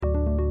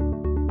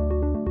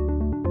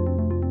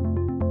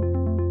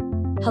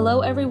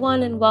Hello,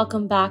 everyone, and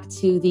welcome back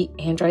to the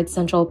Android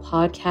Central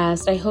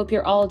podcast. I hope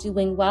you're all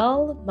doing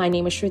well. My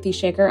name is Shruti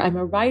Shekhar. I'm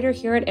a writer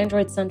here at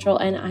Android Central,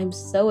 and I'm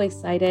so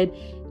excited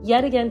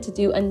yet again to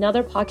do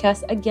another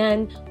podcast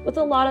again with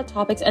a lot of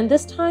topics. And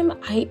this time,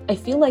 I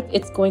feel like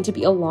it's going to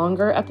be a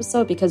longer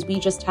episode because we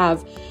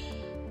have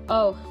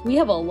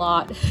a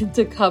lot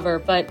to cover.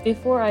 But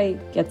before I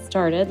get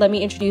started, let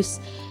me introduce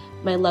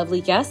my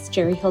lovely guest,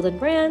 Jerry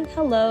Hildenbrand.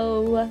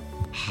 Hello.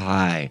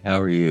 Hi, how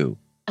are you?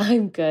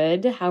 I'm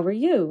good. How are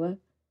you?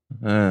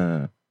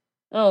 Oh,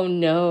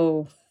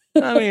 no.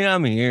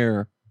 I'm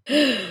here.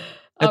 That's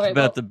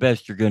about the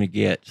best you're going to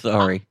get.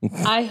 Sorry.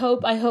 I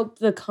hope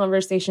the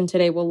conversation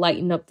today will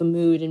lighten up the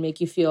mood and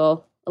make you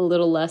feel a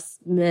little less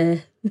meh.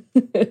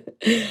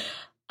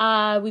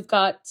 We've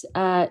got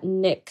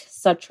Nick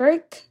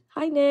Sutrick.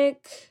 Hi,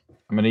 Nick.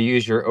 I'm going to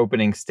use your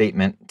opening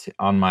statement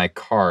on my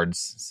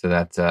cards so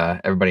that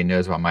everybody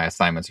knows why my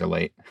assignments are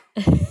late.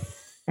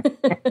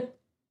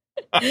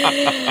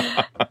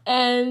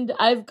 And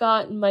I've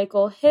got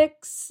Michael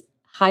Hicks.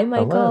 Hi,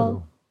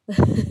 Michael.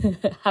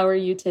 How are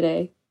you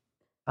today?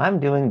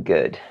 I'm doing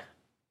good.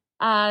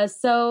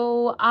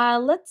 So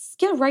let's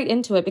get right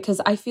into it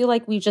because I feel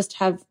like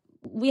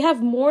we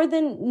have more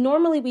than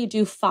normally we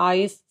do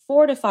 4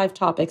 to 5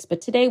 topics,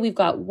 but today we've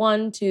got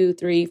 1, 2,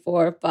 3,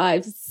 4,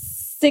 5,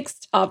 6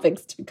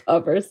 topics to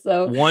cover.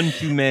 So one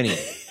too many.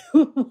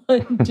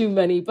 One too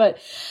many. But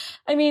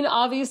I mean,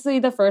 obviously,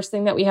 the first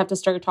thing that we have to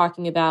start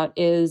talking about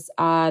is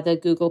the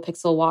Google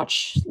Pixel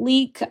Watch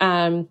leak.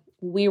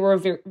 We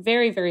were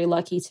very, very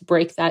lucky to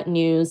break that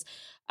news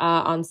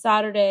on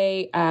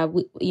Saturday.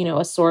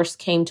 A source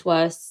came to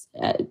us,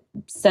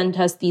 sent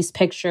us these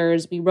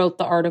pictures. We wrote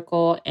the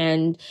article,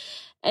 and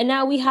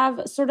now we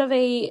have sort of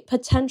a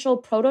potential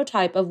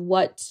prototype of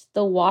what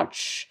the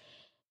watch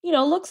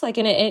looks like.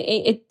 And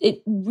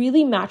it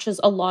really matches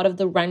a lot of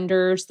the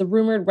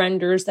rumored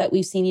renders that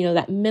we've seen,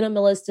 that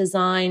minimalist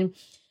design.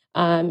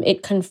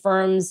 It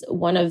confirms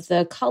one of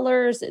the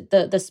colors,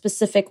 the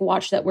specific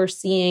watch that we're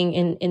seeing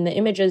in the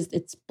images.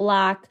 It's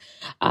black.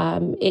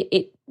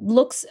 It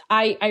looks,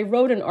 I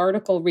wrote an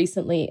article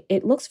recently.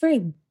 It looks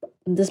this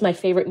is my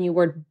favorite new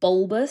word,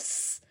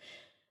 bulbous.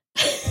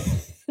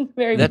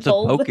 That's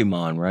bulbous. A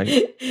Pokemon,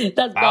 right?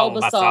 That's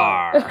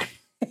Bulbasaur.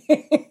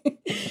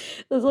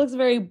 This looks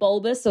very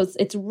bulbous. So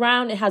it's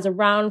round. It has a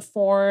round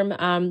form.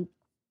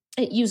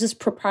 It uses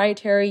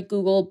proprietary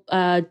Google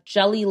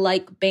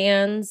jelly-like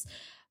bands,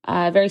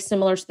 very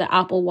similar to the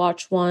Apple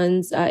Watch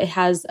ones. It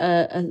has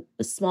a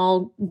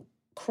small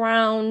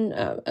crown,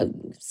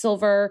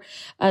 silver.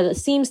 It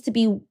seems to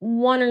be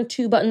 1 or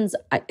 2 buttons.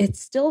 It's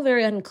still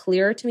very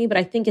unclear to me, but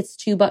I think it's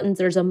 2 buttons.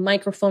 There's a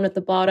microphone at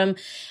the bottom.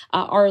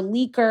 Our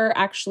leaker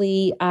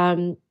actually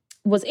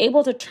was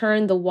able to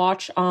turn the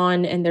watch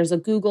on, and there's a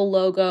Google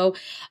logo.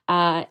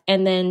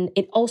 And then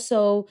it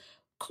also,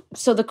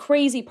 so the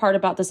crazy part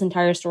about this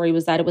entire story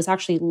was that it was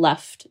actually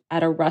left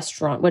at a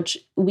restaurant, which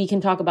we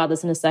can talk about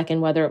this in a second,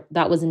 whether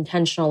that was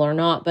intentional or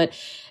not, but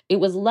it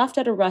was left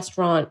at a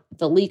restaurant.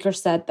 The leaker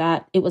said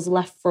that it was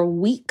left for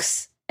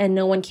weeks and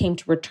no one came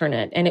to return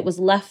it. And it was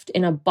left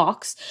in a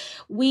box.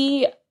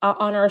 We,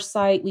 on our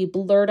site, we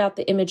blurred out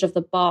the image of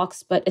the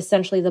box, but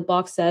essentially the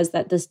box says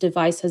that this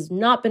device has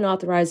not been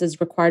authorized as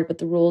required with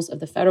the rules of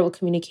the Federal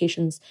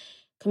Communications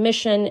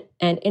Commission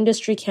and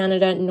Industry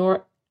Canada,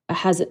 nor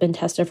has it been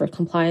tested for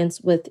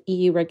compliance with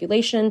EU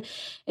regulation.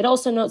 It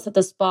also notes that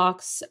this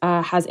box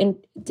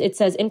it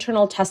says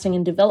internal testing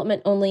and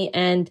development only,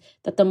 and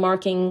that the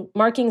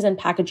markings and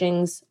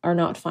packagings are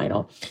not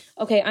final.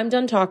 Okay, I'm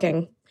done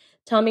talking.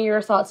 Tell me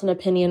your thoughts and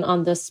opinion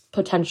on this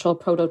potential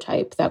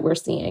prototype that we're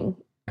seeing.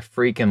 I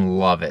freaking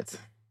love it.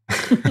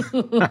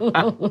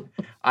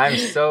 I'm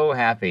so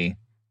happy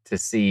to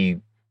see,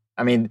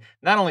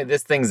 not only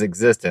this thing's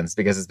existence,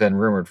 because it's been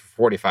rumored for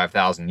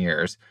 45,000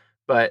 years,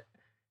 but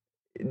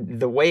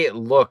the way it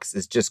looks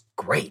is just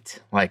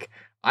great. Like,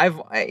 I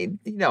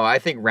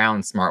think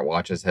round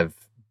smartwatches have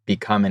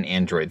become an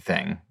Android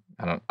thing.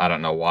 I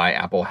don't know why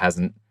Apple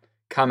hasn't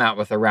come out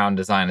with a round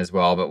design as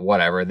well, but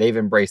whatever. They've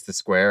embraced the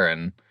square,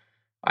 and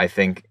I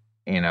think,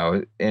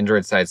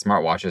 Android side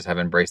smartwatches have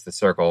embraced the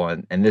circle,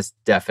 and this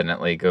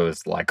definitely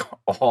goes like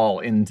all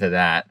into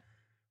that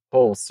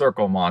whole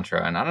circle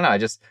mantra. And I don't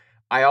know,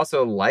 I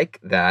also like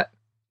that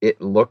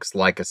it looks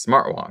like a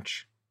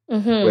smartwatch,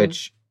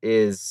 which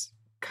is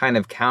kind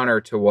of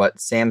counter to what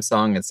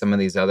Samsung and some of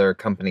these other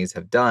companies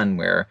have done,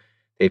 where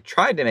they've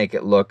tried to make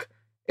it look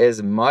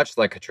as much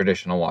like a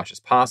traditional watch as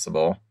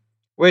possible,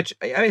 which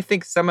I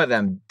think some of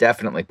them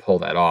definitely pull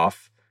that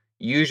off.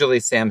 Usually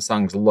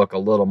Samsungs look a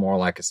little more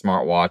like a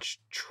smartwatch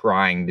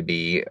trying to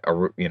be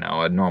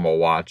a normal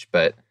watch,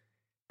 but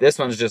this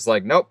one's just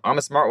like, nope, I'm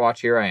a smartwatch,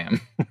 here I am.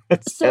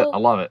 I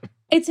love it.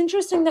 It's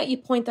interesting that you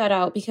point that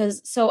out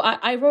because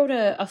I wrote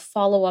a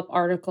follow-up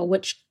article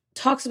which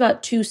talks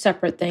about 2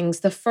 separate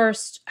things. The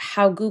first,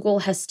 how Google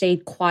has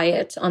stayed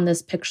quiet on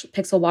this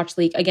Pixel Watch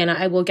leak. Again,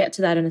 I will get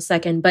to that in a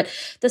second. But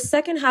the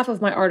second half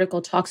of my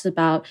article talks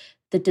about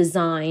the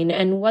design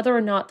and whether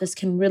or not this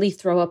can really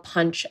throw a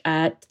punch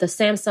at the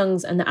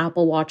Samsungs and the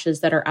Apple Watches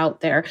that are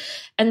out there.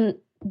 And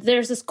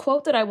there's this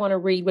quote that I want to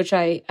read, which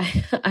I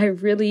I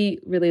really,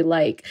 really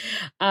like.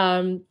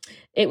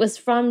 It was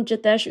from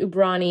Jitesh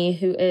Ubrani,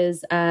 who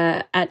is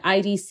at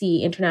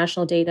IDC,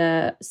 International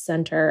Data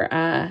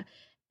Center,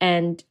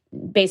 and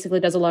basically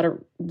does a lot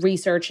of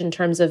research in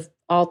terms of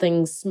all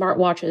things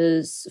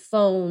smartwatches,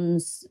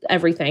 phones,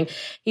 everything.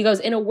 He goes,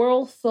 in a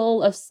world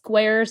full of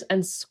squares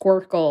and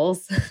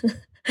squircles,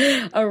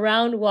 a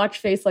round watch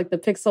face like the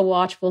Pixel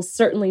Watch will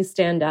certainly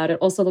stand out. It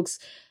also looks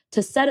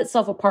to set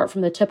itself apart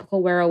from the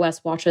typical Wear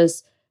OS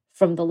watches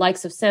from the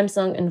likes of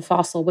Samsung and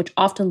Fossil, which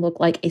often look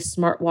like a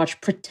smartwatch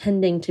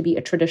pretending to be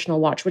a traditional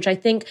watch, which I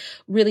think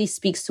really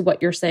speaks to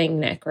what you're saying,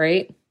 Nick,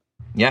 right?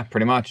 Yeah,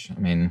 pretty much. I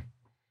mean,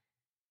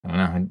 I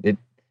don't know.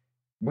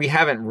 We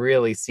haven't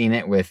really seen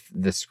it with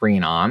the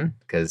screen on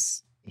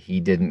because he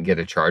didn't get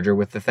a charger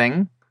with the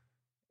thing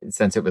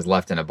since it was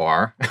left in a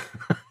bar.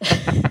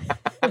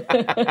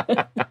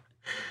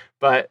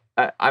 But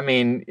I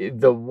mean,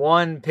 the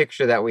one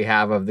picture that we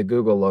have of the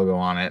Google logo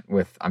on it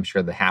with, I'm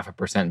sure, the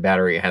 0.5%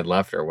 battery it had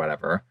left or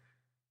whatever,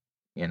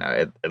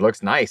 it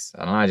looks nice.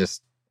 I don't know.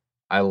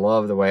 I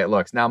love the way it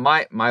looks. Now,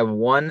 my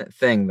one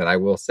thing that I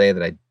will say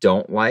that I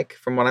don't like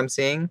from what I'm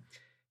seeing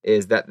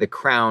is that the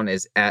crown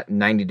is at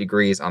 90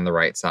 degrees on the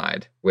right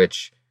side,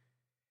 which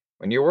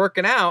when you're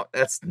working out,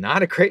 that's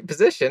not a great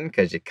position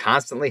because you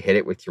constantly hit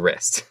it with your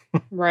wrist.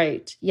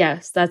 Right.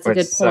 Yes, that's a good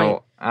point.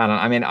 So,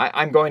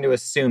 I'm going to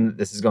assume that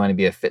this is going to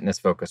be a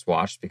fitness-focused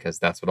watch because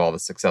that's what all the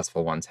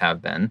successful ones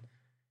have been.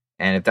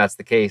 And if that's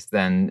the case,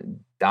 then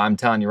I'm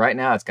telling you right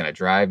now, it's going to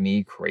drive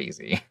me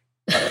crazy.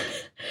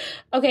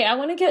 Okay, I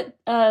want to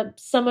get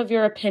some of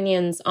your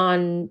opinions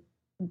on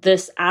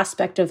this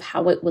aspect of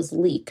how it was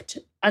leaked.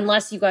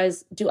 Unless you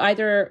guys do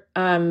either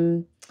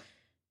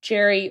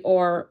Jerry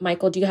or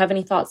Michael, do you have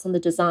any thoughts on the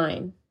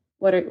design?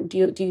 Do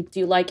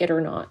you like it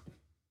or not?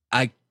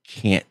 I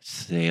can't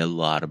say a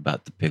lot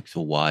about the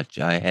Pixel Watch.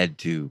 I had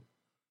to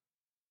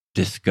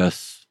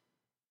discuss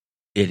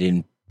it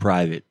in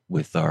private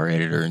with our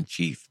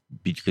editor-in-chief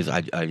because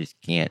I just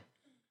can't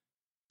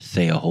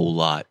say a whole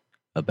lot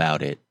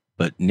about it.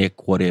 But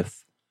Nick, what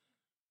if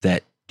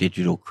that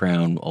digital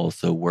crown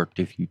also worked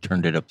if you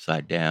turned it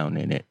upside down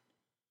and it,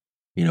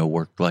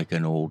 worked like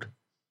an old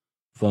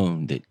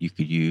phone that you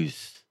could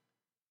use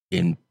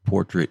in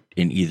portrait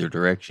in either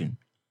direction?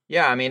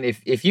 Yeah, I mean,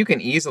 if you can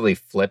easily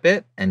flip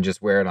it and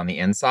just wear it on the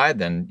inside,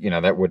 then,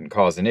 that wouldn't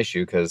cause an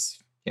issue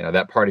because,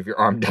 that part of your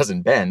arm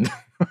doesn't bend.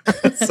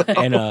 So.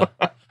 And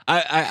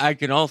I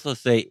can also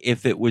say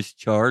if it was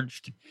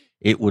charged,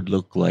 it would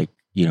look like,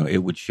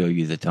 it would show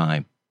you the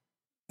time.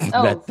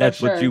 Oh, that's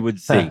sure. what you would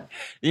see.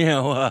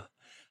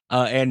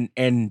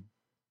 And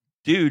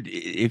dude,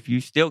 if you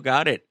still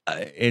got it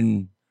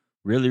and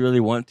really, really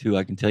want to,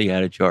 I can tell you how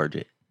to charge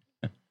it.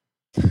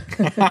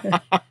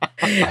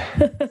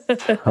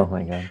 Oh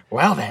my God.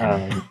 Well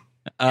then.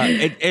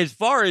 As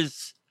far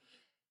as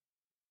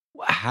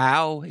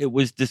how it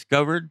was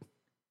discovered.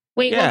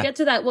 Wait, we'll get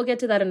to that. We'll get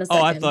to that in a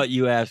second. Oh, I thought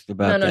you asked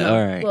about that. No.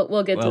 All right.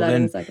 We'll get to that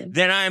in a second.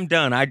 Then I'm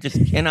done. I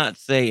just cannot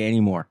say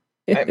anymore.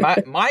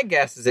 My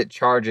guess is it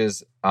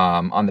charges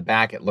on the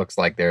back. It looks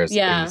like there's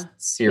a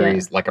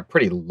series, like a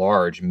pretty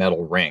large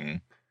metal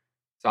ring.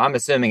 So I'm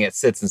assuming it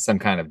sits in some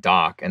kind of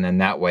dock. And then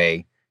that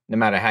way, no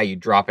matter how you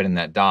drop it in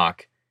that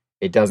dock,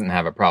 it doesn't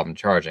have a problem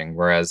charging.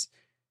 Whereas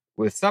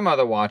with some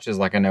other watches,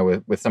 like I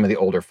know with some of the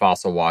older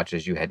Fossil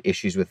watches, you had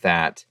issues with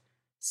that.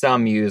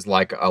 Some use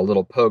like a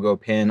little pogo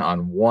pin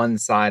on one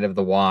side of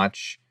the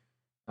watch.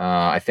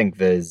 I think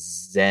the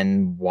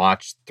Zen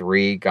Watch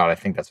 3, God, I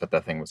think that's what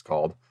that thing was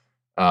called,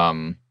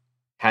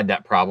 had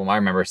that problem. I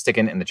remember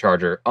sticking it in the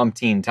charger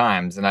umpteen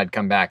times, and I'd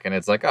come back, and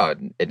it's like, oh,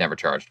 it never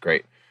charged.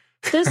 Great.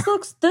 This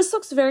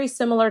looks very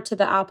similar to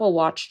the Apple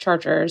Watch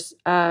chargers,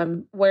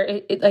 where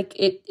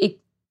it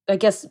I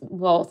guess,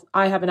 well,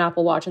 I have an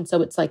Apple Watch, and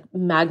so it's like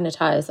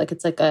magnetized, like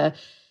it's like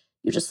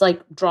you just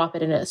like drop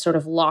it and it sort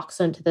of locks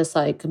into this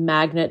like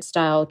magnet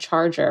style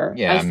charger.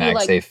 Yeah, a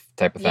MagSafe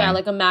type of thing. Yeah,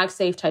 like a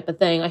MagSafe type of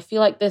thing. I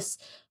feel like this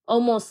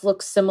almost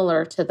looks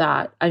similar to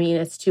that. I mean,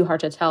 it's too hard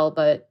to tell,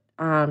 but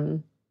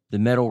the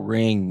metal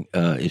ring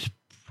is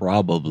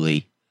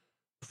probably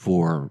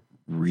for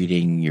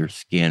reading your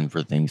skin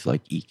for things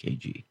like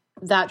EKG.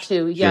 That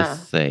too, yeah.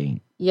 Just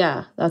saying.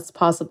 Yeah, that's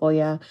possible,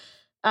 yeah.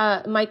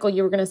 Michael,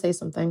 you were going to say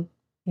something.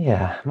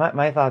 Yeah,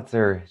 my thoughts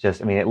are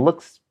just,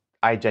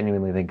 I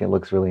genuinely think it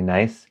looks really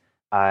nice.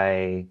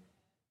 I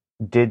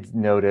did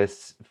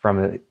notice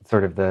from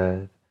sort of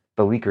the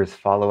leakers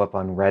follow-up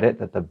on Reddit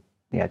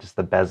that just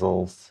the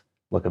bezels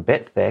look a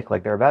bit thick.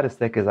 Like they're about as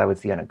thick as I would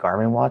see on a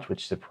Garmin watch,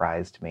 which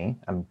surprised me.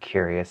 I'm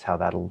curious how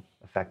that'll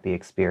affect the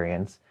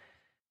experience.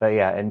 But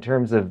yeah, in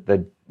terms of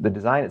the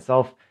design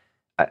itself,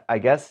 I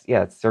guess,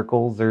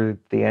 circles are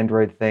the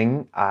Android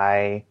thing.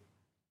 I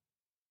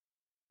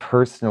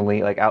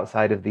personally, like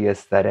outside of the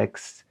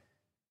aesthetics,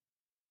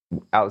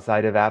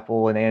 outside of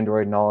Apple and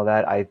Android and all of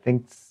that, I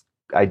think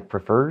I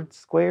prefer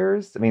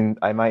squares. I mean,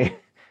 I might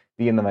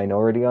be in the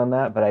minority on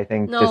that, but I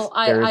think No,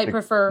 I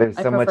prefer there's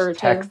so much it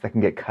text too. that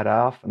can get cut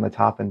off on the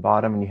top and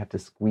bottom, and you have to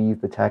squeeze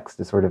the text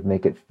to sort of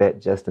make it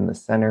fit just in the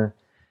center.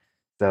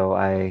 So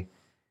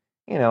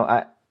you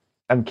know,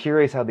 I'm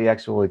curious how the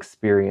actual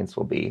experience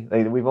will be.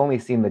 Like, we've only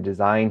seen the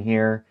design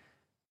here.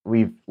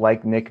 We've,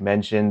 like Nick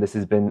mentioned,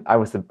 I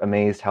was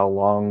amazed how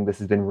long this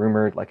has been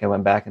rumored. Like, I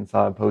went back and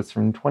saw a post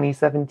from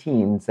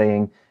 2017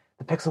 saying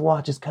the Pixel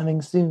Watch is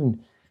coming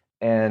soon.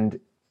 And,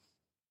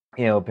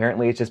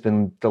 apparently it's just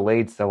been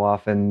delayed so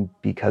often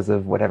because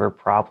of whatever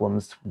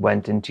problems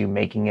went into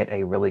making it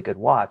a really good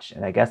watch.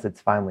 And I guess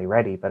it's finally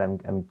ready, but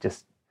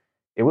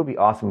it would be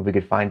awesome if we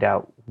could find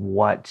out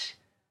what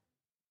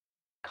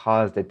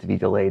caused it to be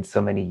delayed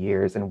so many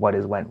years and what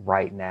has went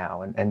right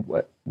now,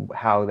 and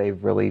how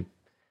they've really,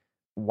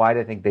 why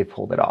do I think they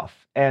pulled it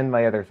off. And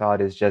my other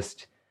thought is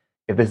just,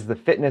 if this is a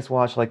fitness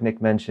watch like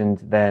Nick mentioned,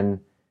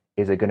 then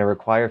is it going to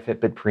require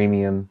Fitbit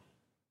Premium?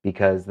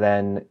 Because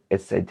then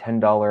it's a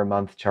 $10 a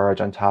month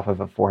charge on top of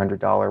a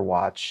 $400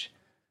 watch,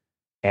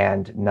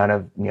 and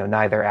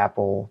neither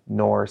Apple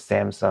nor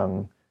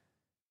Samsung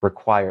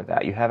require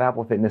that. You have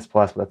Apple Fitness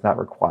Plus, but that's not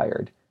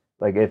required.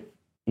 Like, if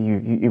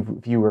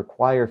you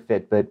require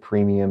Fitbit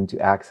Premium to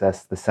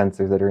access the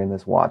sensors that are in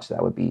this watch,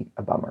 that would be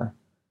a bummer.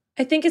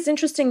 I think it's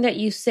interesting that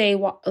you say,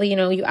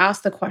 you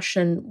asked the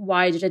question,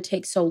 why did it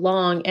take so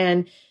long?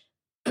 And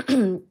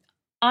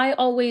I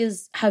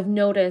always have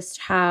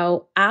noticed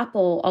how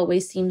Apple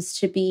always seems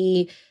to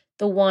be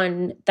the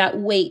one that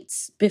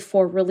waits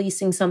before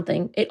releasing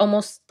something. It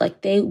almost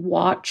like they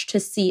watch to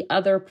see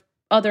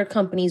other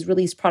companies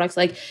release products.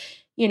 Like,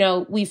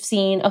 we've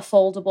seen a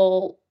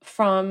foldable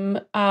from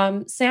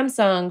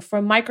Samsung,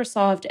 from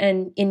Microsoft,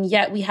 and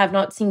yet we have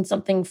not seen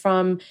something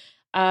from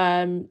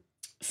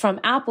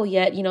Apple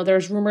yet.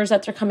 There's rumors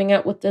that they're coming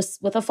out with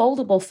a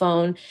foldable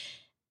phone,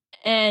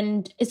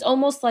 and it's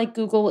almost like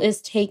Google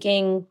is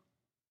taking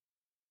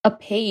a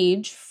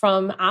page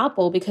from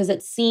Apple because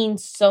it's seen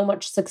so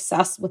much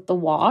success with the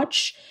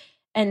watch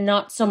and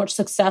not so much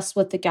success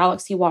with the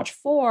Galaxy Watch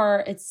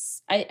 4.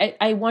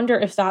 I wonder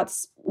if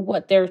that's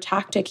what their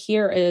tactic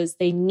here is.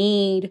 They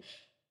need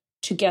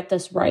to get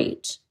this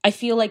right. I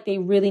feel like they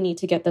really need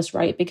to get this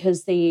right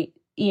because they,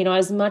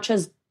 as much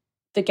as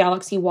the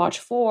Galaxy Watch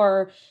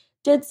 4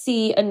 did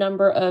see a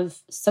number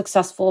of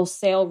successful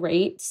sale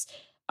rates,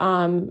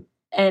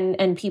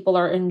 and people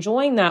are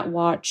enjoying that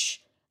watch,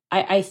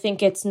 I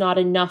think it's not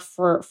enough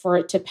for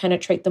it to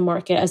penetrate the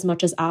market as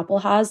much as Apple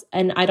has.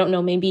 And I don't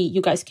know, maybe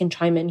you guys can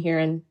chime in here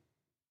and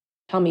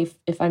tell me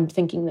if I'm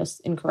thinking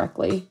this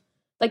incorrectly.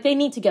 Like, they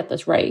need to get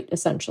this right,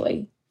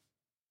 essentially.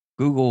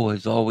 Google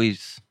is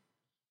always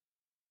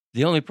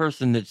the only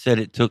person that said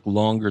it took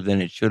longer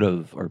than it should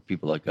have are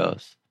people like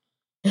us.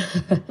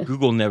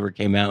 Google never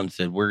came out and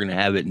said, we're going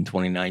to have it in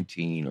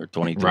 2019 or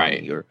 2020.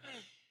 Right. Or,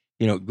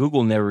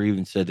 Google never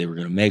even said they were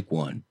going to make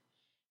one.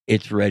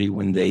 It's ready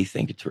when they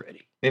think it's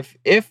ready.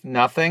 If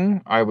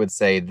nothing, I would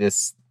say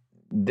this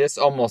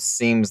almost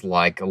seems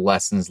like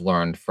lessons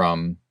learned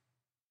from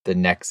the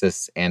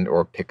Nexus and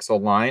or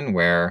Pixel line,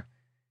 where,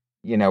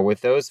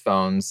 with those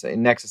phones,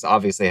 Nexus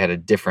obviously had a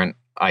different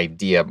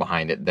idea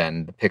behind it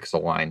than the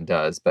Pixel line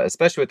does. But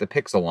especially with the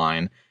Pixel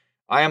line,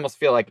 I almost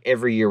feel like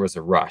every year was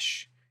a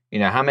rush.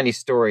 How many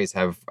stories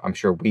I'm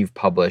sure we've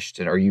published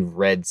or you've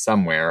read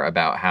somewhere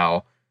about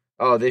how,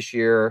 this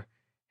year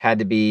had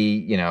to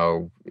be,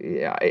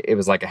 it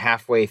was like a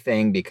halfway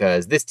thing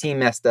because this team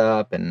messed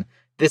up and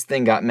this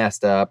thing got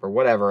messed up or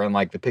whatever. And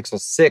like the Pixel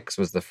 6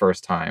 was the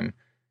first time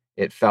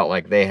it felt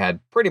like they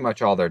had pretty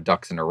much all their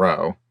ducks in a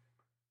row.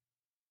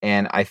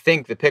 And I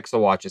think the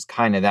Pixel Watch is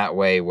kind of that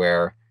way,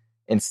 where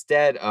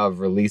instead of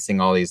releasing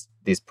all these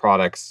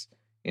products,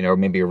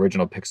 maybe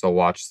original Pixel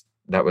Watch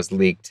that was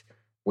leaked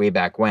way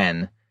back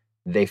when,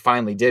 they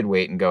finally did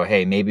wait and go,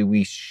 hey, maybe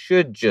we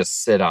should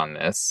just sit on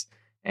this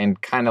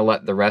and kind of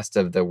let the rest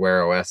of the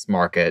Wear OS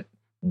market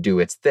do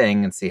its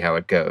thing and see how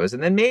it goes.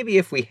 And then maybe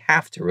if we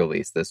have to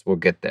release this, we'll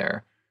get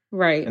there.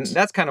 Right. And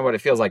that's kind of what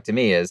it feels like to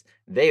me, is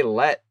they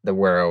let the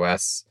Wear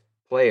OS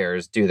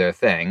players do their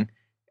thing,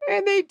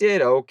 and they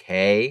did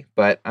okay.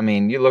 But, I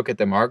mean, you look at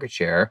the market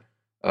share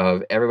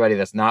of everybody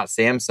that's not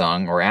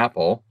Samsung or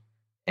Apple,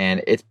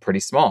 and it's pretty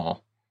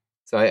small.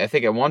 So I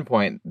think at one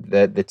point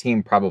the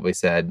team probably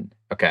said,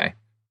 okay,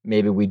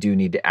 maybe we do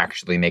need to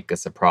actually make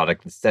this a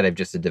product instead of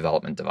just a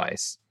development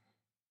device.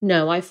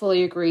 No, I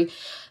fully agree.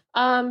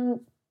 I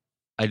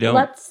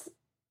don't.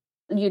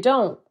 You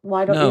don't?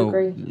 Why don't you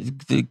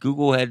agree?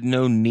 Google had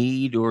no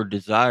need or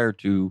desire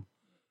to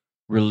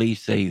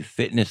release a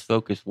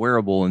fitness-focused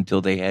wearable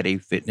until they had a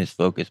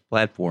fitness-focused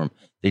platform.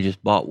 They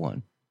just bought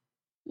one.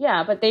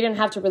 Yeah, but they didn't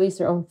have to release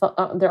their own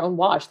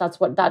watch. That's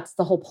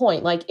the whole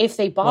point. Like, if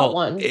they bought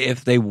one,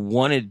 if they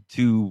wanted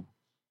to,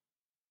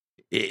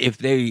 if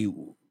they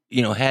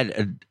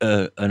had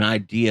an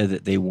idea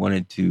that they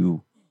wanted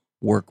to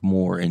work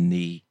more in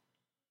the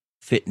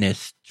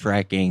fitness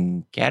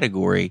tracking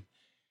category,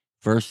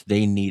 first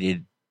they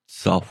needed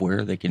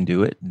software that can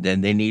do it.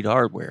 Then they need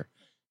hardware.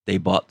 They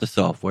bought the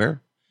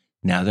software.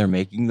 Now they're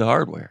making the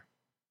hardware.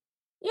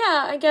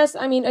 Yeah, I guess.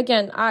 I mean,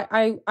 again,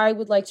 I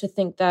would like to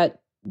think that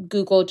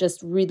Google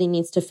just really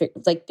needs to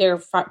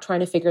they're trying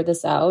to figure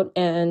this out,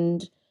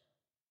 and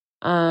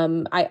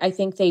I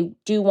think they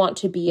do want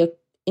to be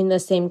in the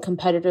same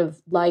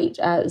competitive light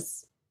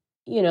as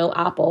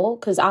Apple,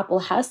 because Apple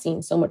has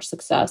seen so much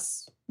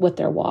success with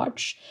their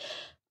watch.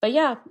 But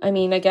yeah, I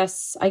mean, I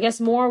guess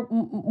more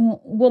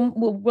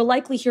we'll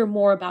likely hear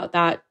more about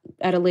that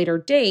at a later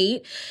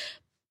date.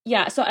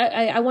 Yeah, so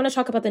I want to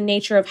talk about the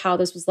nature of how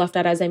this was left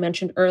at. As I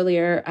mentioned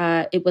earlier,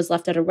 it was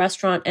left at a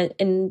restaurant,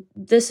 and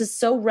this is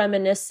so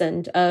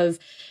reminiscent of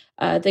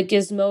the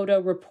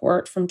Gizmodo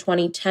report from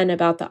 2010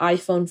 about the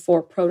iPhone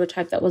 4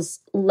 prototype that was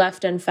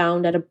left and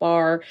found at a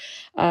bar,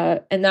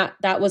 and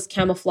that was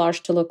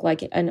camouflaged to look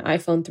like an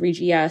iPhone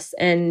 3GS.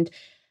 And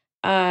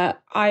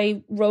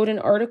I wrote an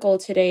article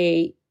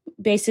today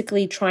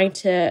basically trying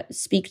to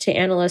speak to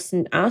analysts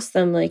and ask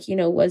them, like,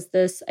 was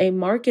this a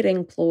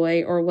marketing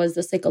ploy, or was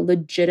this like a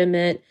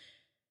legitimate,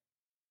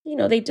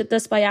 they did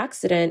this by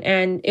accident?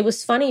 And it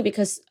was funny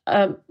because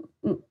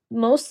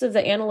most of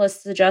the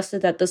analysts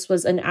suggested that this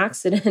was an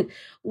accident.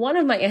 One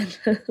of my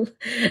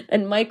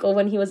and Michael,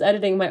 when he was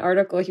editing my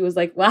article, he was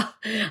like, wow,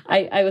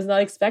 I was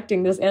not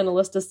expecting this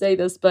analyst to say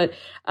this. But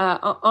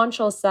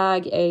Anshul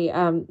Sag,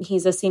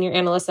 he's a senior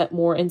analyst at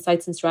More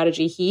Insights and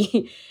Strategy.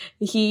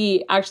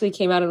 He actually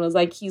came out and was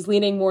like, he's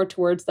leaning more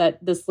towards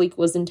that this leak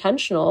was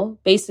intentional,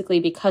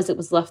 basically because it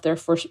was left there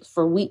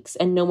for weeks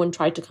and no one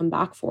tried to come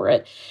back for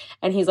it.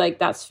 And he's like,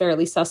 that's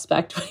fairly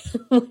suspect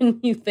when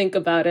you think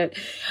about it.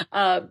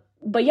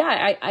 But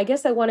yeah, I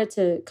guess I wanted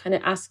to kind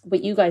of ask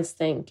what you guys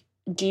think.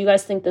 Do you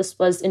guys think this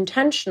was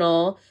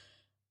intentional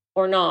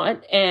or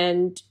not?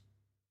 And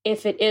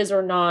if it is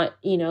or not,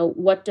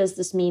 what does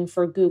this mean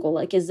for Google?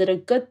 Like, is it a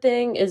good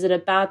thing? Is it a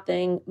bad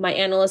thing? My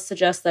analysts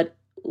suggest that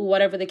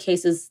whatever the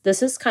case is,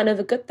 this is kind of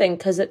a good thing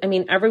because,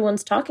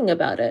 everyone's talking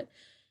about it.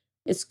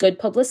 It's good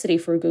publicity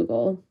for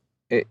Google.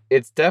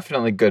 It's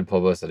definitely good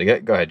publicity.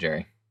 Go ahead,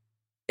 Jerry.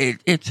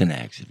 It's an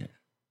accident.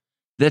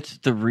 That's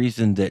the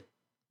reason that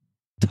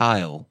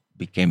Tile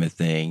became a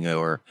thing,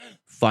 or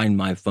Find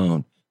My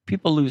Phone.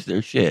 People lose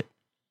their shit.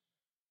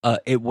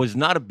 It was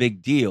not a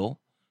big deal,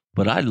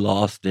 but I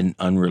lost an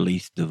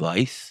unreleased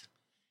device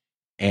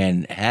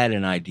and had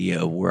an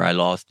idea of where I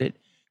lost it.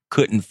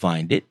 Couldn't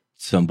find it.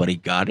 Somebody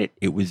got it.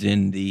 It was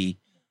in the,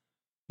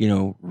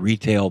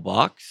 retail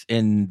box,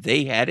 and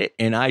they had it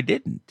and I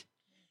didn't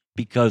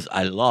because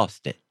I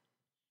lost it.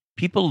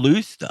 People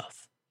lose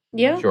stuff.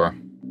 Yeah. Sure.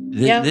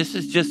 This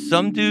is just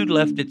some dude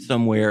left it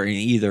somewhere and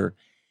either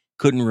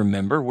couldn't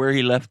remember where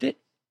he left it.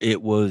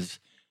 It was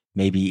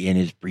maybe in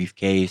his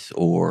briefcase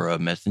or a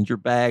messenger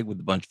bag with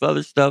a bunch of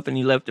other stuff and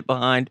he left it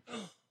behind.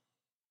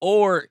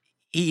 Or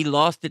he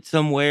lost it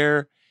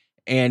somewhere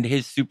and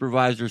his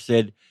supervisor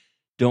said,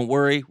 don't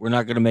worry, we're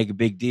not going to make a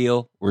big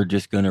deal. We're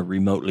just going to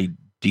remotely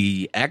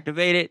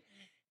deactivate it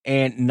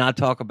and not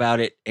talk about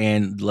it.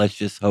 And let's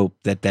just hope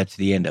that that's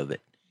the end of it.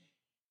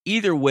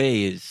 Either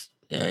way is,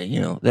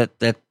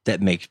 that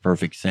makes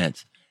perfect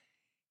sense.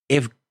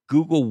 If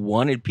Google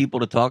wanted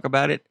people to talk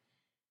about it,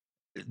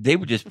 they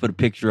would just put a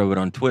picture of it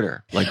on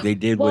Twitter like they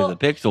did with a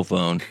Pixel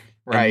phone.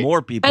 Right. And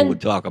more people would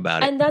talk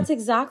about it. And that's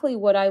exactly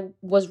what I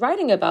was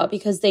writing about,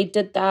 because they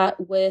did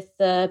that with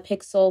the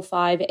Pixel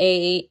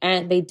 5a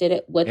and they did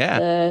it with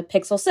the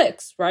Pixel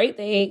 6, right?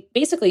 They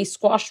basically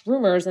squashed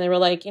rumors and they were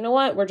like, you know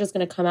what? We're just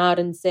going to come out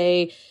and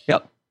say,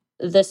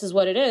 this is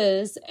what it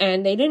is.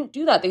 And they didn't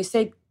do that. They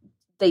said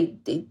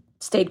they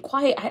stayed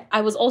quiet.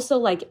 I was also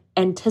like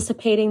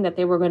anticipating that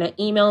they were going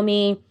to email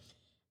me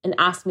and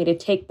ask me to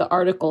take the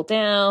article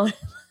down.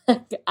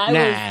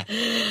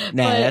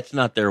 That's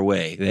not their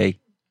way.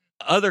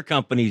 Other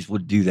companies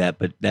would do that,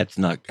 but that's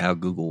not how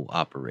Google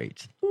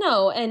operates.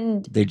 No,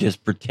 and they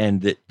just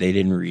pretend that they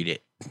didn't read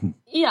it.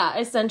 Yeah,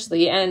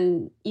 essentially.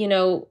 And,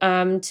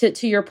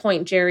 to your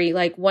point, Jerry,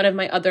 like one of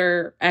my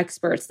other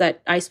experts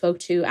that I spoke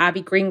to,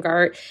 Abby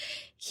Greengart,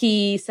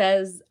 he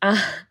says,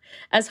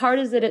 as hard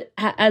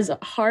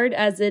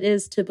as it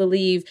is to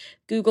believe,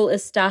 Google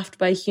is staffed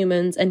by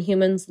humans and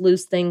humans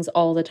lose things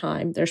all the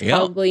time. There's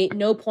probably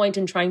no point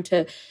in trying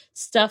to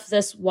stuff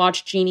this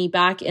watch genie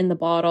back in the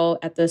bottle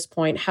at this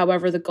point.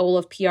 However, the goal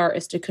of PR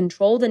is to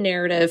control the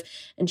narrative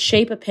and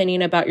shape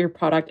opinion about your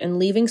product, and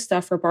leaving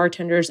stuff for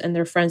bartenders and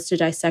their friends to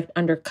dissect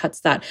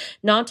undercuts that.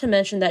 Not to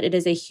mention that it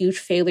is a huge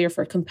failure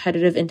for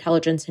competitive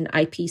intelligence and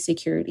IP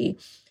security.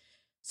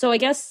 So I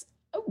guess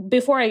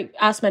before I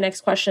ask my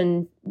next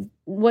question,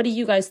 what do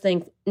you guys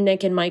think,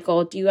 Nick and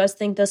Michael? Do you guys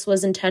think this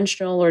was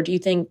intentional, or do you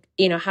think,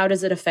 how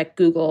does it affect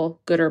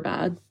Google, good or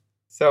bad?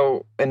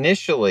 So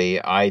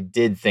initially, I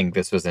did think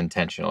this was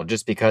intentional,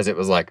 just because it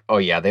was like, oh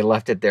yeah, they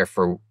left it there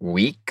for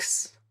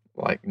weeks,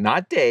 like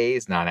not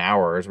days, not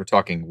hours. We're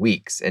talking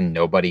weeks, and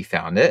nobody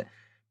found it.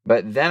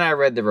 But then I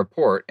read the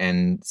report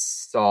and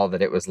saw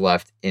that it was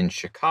left in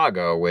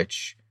Chicago,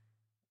 which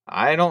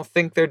I don't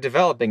think they're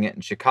developing it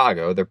in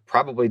Chicago. They're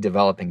probably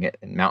developing it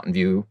in Mountain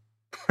View.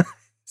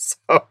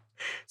 So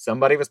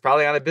somebody was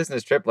probably on a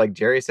business trip. Like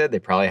Jerry said, they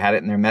probably had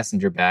it in their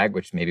messenger bag,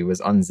 which maybe was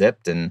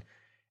unzipped. And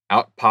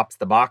out pops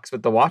the box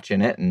with the watch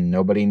in it, and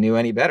nobody knew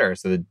any better.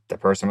 So the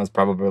person was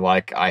probably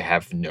like, I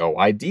have no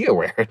idea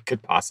where it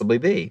could possibly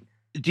be.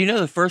 Do you know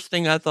the first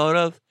thing I thought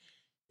of?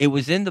 It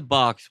was in the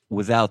box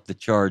without the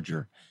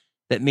charger.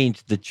 That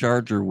means the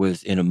charger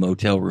was in a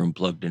motel room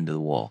plugged into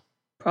the wall.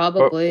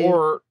 Probably.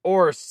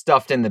 Or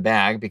stuffed in the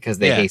bag because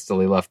they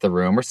hastily left the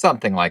room or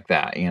something like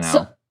that, you know.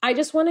 So I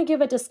just want to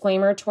give a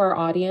disclaimer to our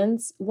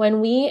audience.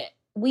 When we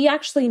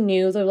actually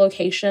knew the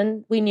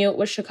location, we knew it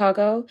was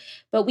Chicago,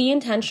 but we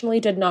intentionally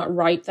did not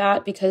write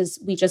that because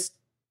we just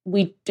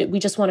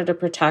wanted to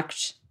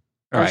protect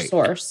our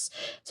source.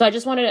 So I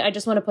just want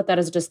to put that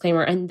as a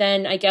disclaimer. And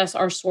then I guess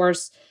our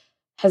source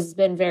has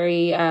been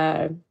very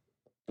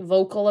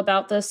vocal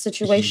about this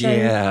situation.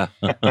 Yeah.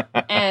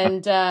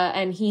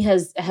 and he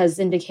has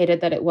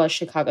indicated that it was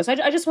Chicago. So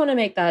I just want to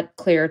make that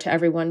clear to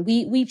everyone.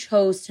 We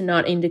chose to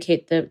not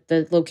indicate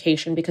the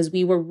location because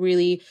we were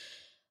really,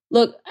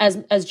 look,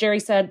 as Jerry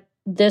said,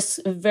 this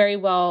very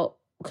well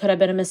could have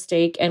been a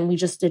mistake, and we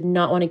just did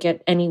not want to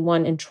get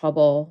anyone in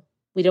trouble.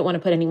 We don't want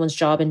to put anyone's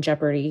job in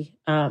jeopardy.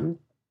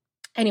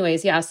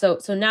 Anyways, yeah. So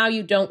now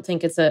you don't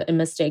think it's a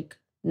mistake,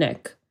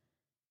 Nick.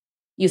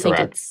 You think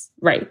Correct. it's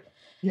right.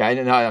 Yeah, I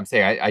know. I'm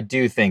saying I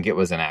do think it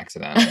was an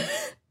accident.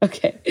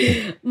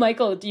 Okay.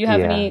 Michael, do you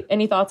have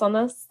any thoughts on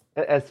this?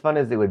 As fun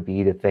as it would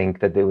be to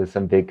think that there was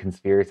some big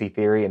conspiracy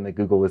theory and that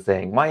Google was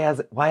saying, why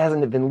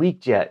hasn't it been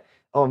leaked yet?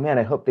 Oh man,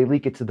 I hope they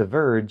leak it to The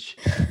Verge.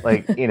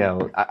 Like,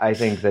 I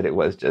think that it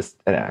was just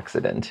an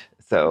accident.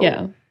 So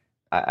yeah.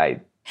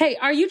 Hey,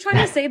 are you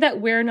trying to say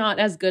that we're not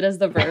as good as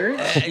The Verge?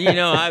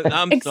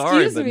 I'm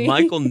sorry, but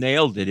Michael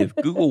nailed it. If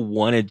Google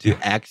wanted to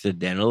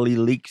accidentally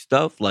leak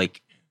stuff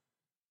like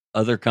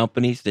other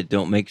companies that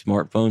don't make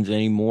smartphones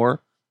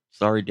anymore,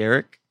 sorry,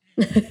 Derek,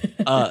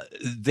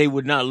 they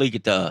would not leak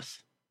it to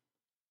us.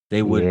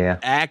 They would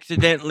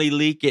accidentally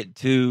leak it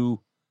to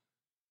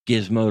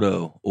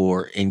Gizmodo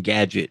or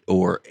Engadget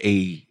or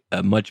a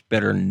much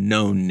better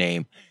known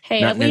name. Hey,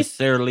 not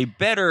necessarily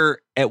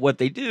better at what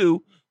they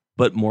do,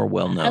 but more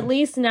well known. At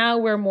least now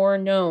we're more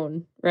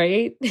known,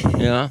 right?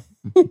 Yeah.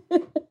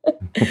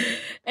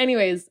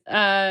 Anyways,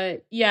 I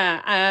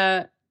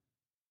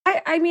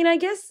mean, I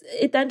guess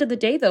at the end of the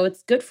day, though,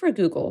 it's good for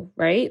Google,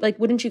 right? Like,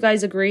 wouldn't you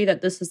guys agree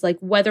that this is like,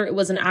 whether it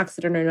was an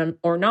accident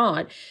or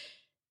not,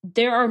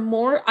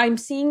 I'm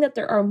seeing that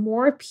there are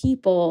more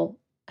people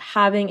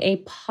having a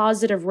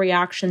positive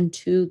reaction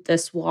to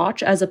this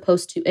watch as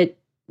opposed to it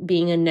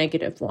being a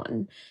negative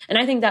one. And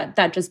I think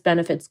that just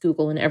benefits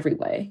Google in every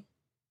way.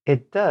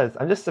 It does.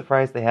 I'm just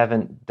surprised they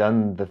haven't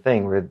done the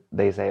thing where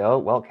they say, oh,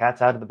 well, cat's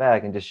out of the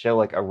bag, and just show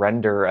like a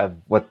render of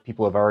what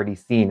people have already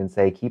seen and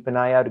say, keep an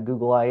eye out at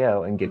Google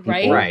I.O. and get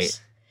people right.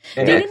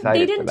 They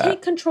didn't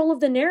take control of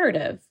the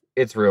narrative.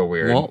 It's real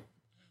weird. Well,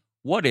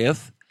 what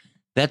if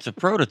that's a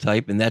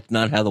prototype and that's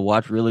not how the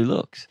watch really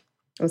looks?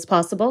 It's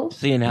possible.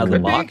 Seeing how the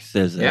box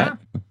says that.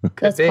 Yeah.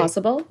 That's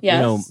possible.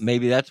 Yes.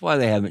 Maybe that's why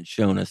they haven't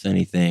shown us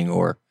anything,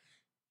 or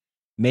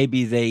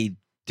maybe they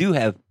do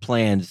have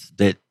plans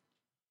that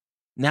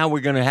now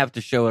we're going to have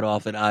to show it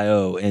off at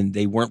I.O., and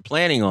they weren't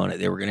planning on it.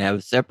 They were going to have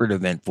a separate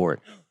event for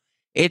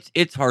it.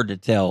 It's hard to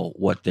tell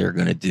what they're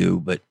going to do,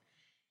 but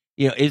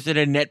is it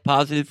a net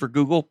positive for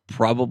Google?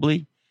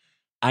 Probably.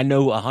 I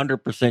know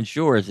 100%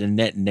 sure it's a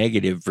net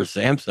negative for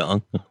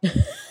Samsung.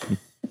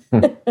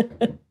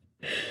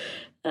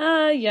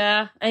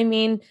 Yeah. I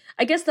mean,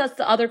 I guess that's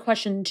the other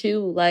question too.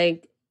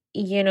 Like,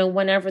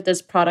 whenever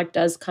this product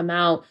does come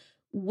out,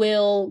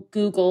 will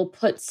Google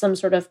put some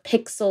sort of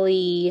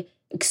pixely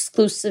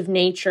exclusive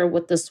nature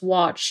with this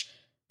watch,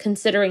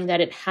 considering that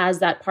it has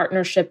that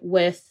partnership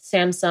with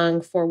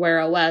Samsung for Wear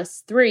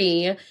OS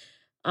 3,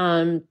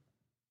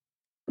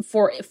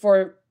 for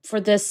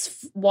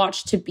this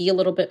watch to be a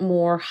little bit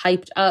more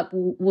hyped up?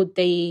 Would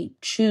they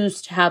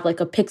choose to have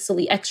like a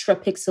extra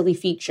pixely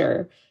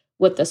feature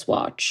with this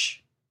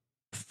watch?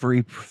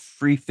 Free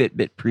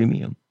Fitbit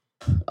Premium.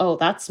 Oh,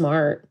 that's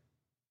smart.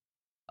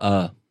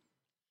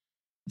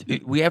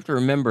 We have to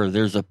remember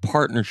there's a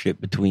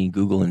partnership between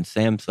Google and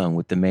Samsung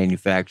with the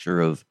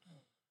manufacturer of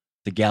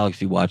the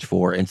Galaxy Watch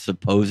 4 and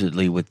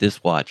supposedly with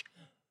this watch.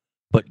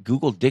 But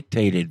Google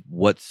dictated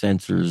what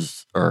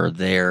sensors are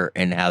there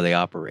and how they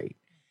operate.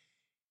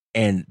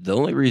 And the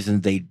only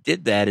reason they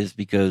did that is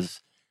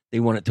because they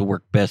want it to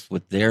work best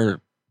with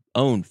their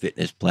own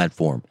fitness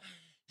platform.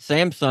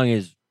 Samsung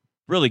is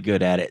really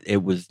good at it.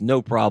 It was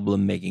no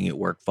problem making it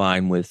work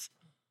fine with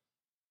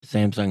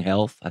Samsung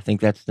Health. I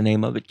think that's the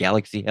name of it.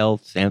 Galaxy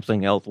Health,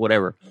 Samsung Health,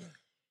 whatever.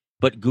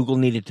 But Google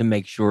needed to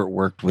make sure it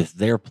worked with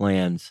their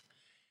plans.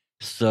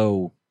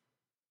 So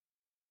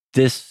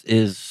this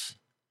is,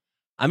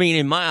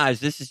 in my eyes,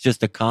 this is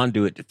just a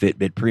conduit to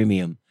Fitbit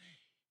Premium.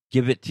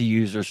 Give it to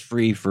users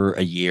free for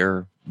a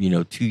year,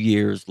 2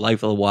 years,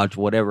 life of the watch,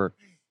 whatever.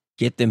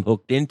 Get them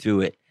hooked into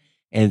it,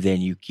 and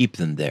then you keep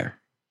them there.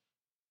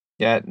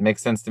 Yeah, it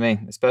makes sense to me,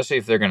 especially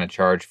if they're going to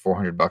charge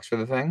 $400 for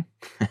the thing.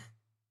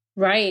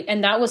 Right.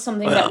 And that was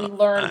something that we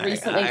learned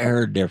recently. I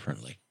heard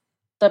differently.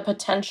 The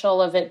potential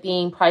of it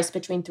being priced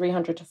between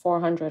 $300 to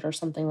 $400 or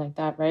something like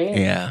that, right?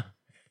 Yeah.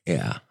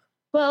 Yeah.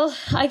 Well,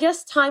 I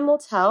guess time will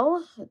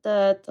tell.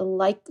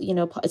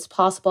 It's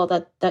possible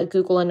that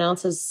Google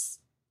announces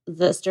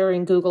this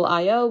during Google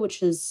I/O,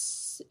 which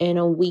is in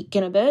a week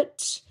and a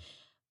bit.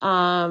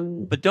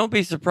 But don't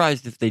be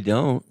surprised if they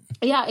don't.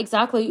 Yeah,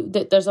 exactly.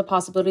 There's a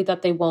possibility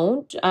that they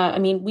won't. I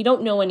mean, we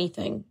don't know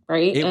anything,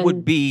 right? It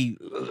would be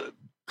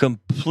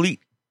complete,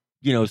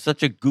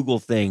 such a Google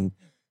thing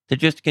to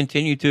just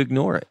continue to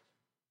ignore it.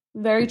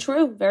 Very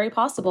true. Very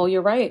possible.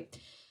 You're right.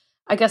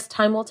 I guess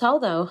time will tell,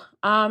 though.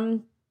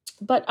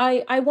 But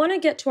I want to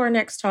get to our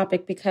next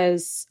topic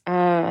because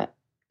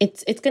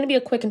it's going to be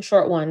a quick and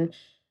short one.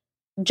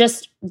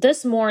 Just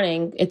this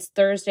morning, it's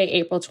Thursday,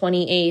 April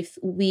 28th,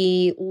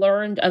 we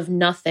learned of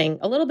nothing,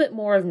 a little bit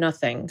more of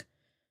nothing.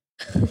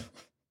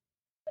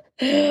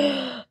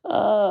 We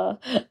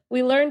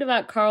learned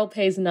about Carl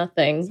Pei's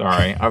nothing.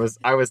 Sorry, I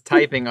was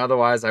typing.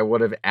 Otherwise, I would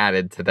have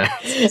added to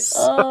that.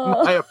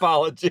 So my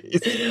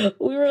apologies.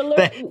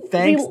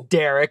 Thanks,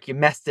 Derek. You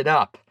messed it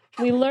up.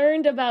 We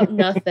learned about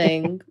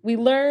nothing. We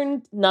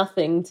learned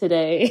nothing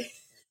today.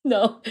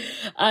 No,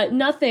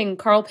 nothing.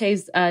 Carl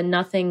Pei's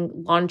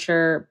nothing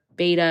launcher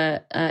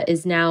beta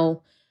is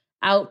now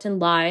out and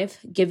live,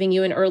 giving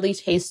you an early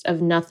taste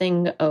of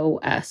Nothing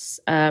OS.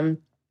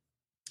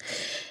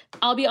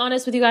 I'll be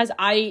honest with you guys.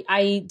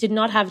 I did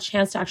not have a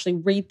chance to actually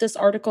read this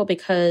article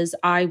because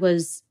I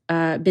was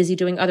busy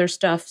doing other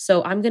stuff.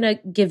 So I'm going to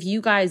give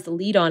you guys the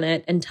lead on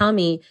it and tell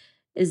me,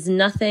 is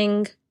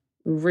nothing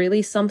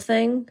really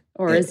something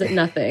or is it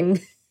nothing?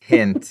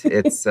 Hint,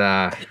 it's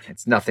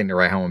nothing to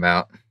write home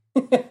about.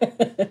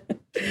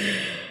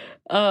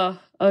 Oh,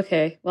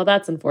 okay. Well,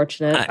 that's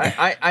unfortunate.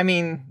 I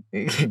mean,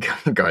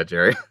 go ahead,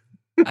 Jerry.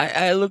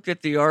 I looked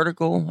at the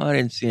article. I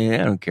didn't see it.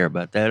 I don't care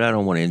about that. I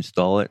don't want to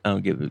install it. I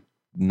don't give it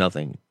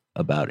nothing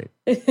about it.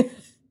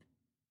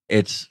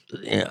 It's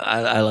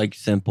I like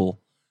simple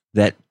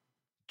that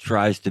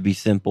tries to be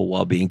simple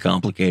while being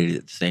complicated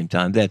at the same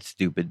time. That's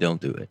stupid.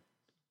 Don't do it.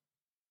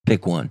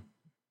 Pick one.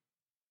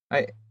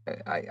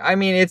 I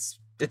mean, it's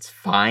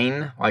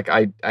fine. Like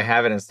I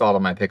have it installed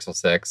on my Pixel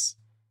 6.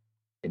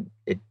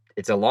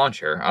 It's a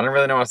launcher. I don't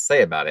really know what to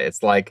say about it.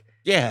 It's like,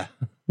 yeah,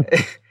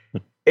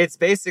 it's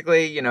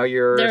basically,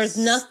 your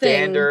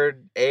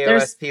standard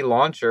AOSP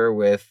launcher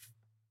with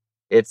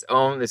its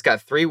own. It's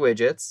got 3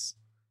 widgets.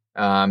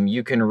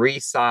 You can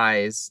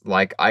resize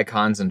like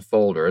icons and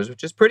folders,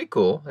 which is pretty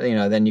cool.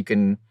 Then you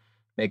can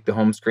make the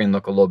home screen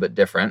look a little bit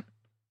different.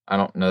 I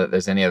don't know that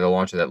there's any other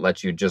launcher that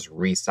lets you just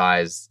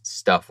resize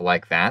stuff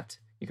like that.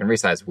 You can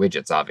resize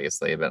widgets,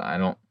 obviously, but I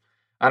don't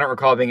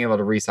recall being able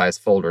to resize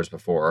folders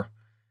before.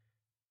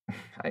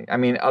 I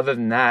mean, other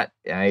than that,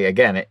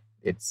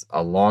 it's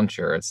a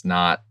launcher. It's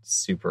not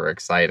super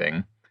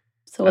exciting.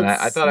 So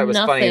I thought it was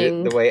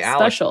funny the way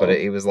Alex put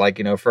it. He was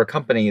like, for a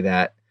company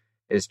that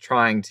is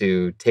trying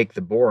to take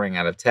the boring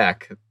out of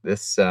tech,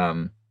 this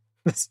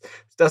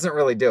doesn't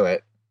really do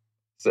it.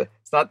 So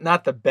it's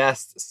not the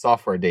best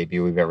software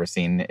debut we've ever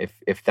seen,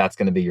 if that's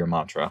going to be your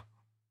mantra.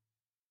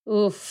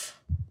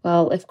 Oof.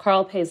 Well, if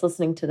Carl Pei's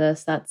listening to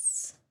this,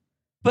 that's...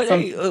 But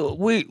hey,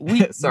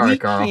 we sorry,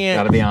 Carl.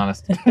 Got to be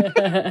honest.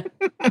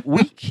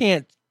 We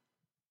can't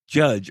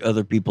judge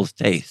other people's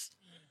tastes.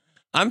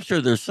 I'm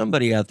sure there's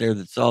somebody out there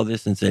that saw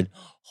this and said,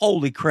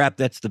 "Holy crap,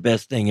 that's the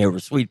best thing ever!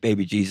 Sweet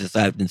baby Jesus,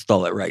 I have to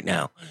install it right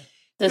now."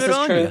 This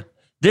is true. You.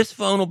 This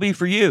phone will be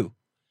for you.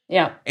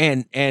 Yeah,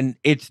 and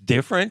it's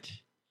different.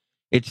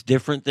 It's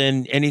different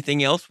than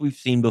anything else we've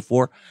seen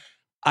before.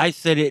 I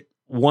said it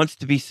wants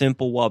to be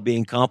simple while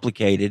being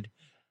complicated.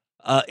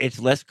 It's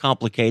less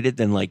complicated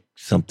than like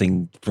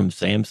something from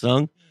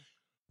Samsung,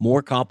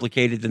 more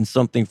complicated than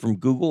something from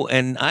Google.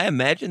 And I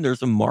imagine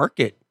there's a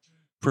market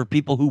for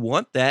people who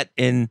want that.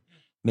 And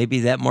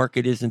maybe that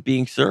market isn't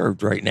being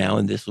served right now.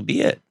 And this will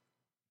be it.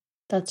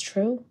 That's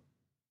true.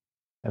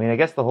 I mean, I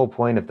guess the whole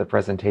point of the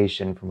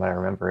presentation, from what I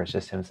remember, is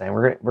just him saying,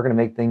 we're going to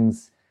make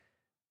things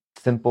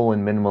simple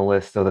and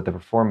minimalist so that the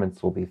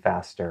performance will be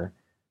faster.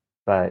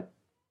 But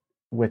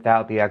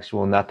without the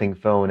actual nothing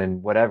phone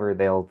and whatever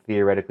they'll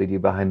theoretically do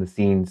behind the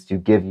scenes to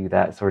give you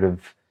that sort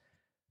of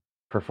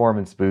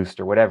performance boost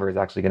or whatever is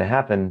actually going to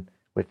happen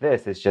with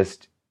this, it's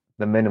just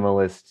the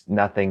minimalist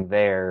nothing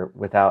there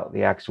without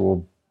the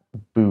actual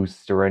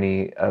boost or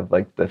any of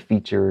like the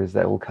features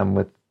that will come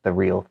with the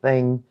real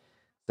thing.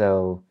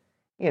 So,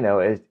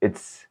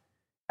 it's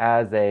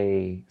as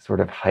a sort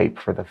of hype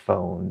for the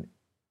phone.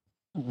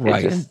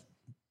 Right. It just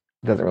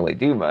doesn't really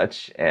do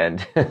much.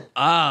 And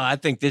I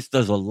think this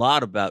does a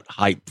lot about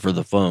hype for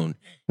the phone.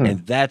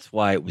 And that's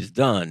why it was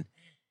done.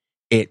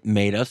 It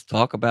made us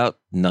talk about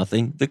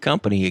Nothing, the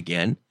company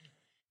again.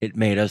 It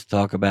made us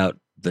talk about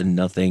the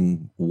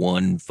Nothing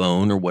One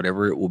phone or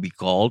whatever it will be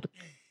called.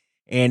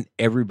 And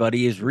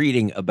everybody is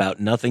reading about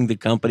Nothing, the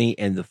company,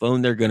 and the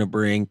phone they're going to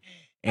bring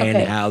and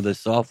how the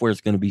software is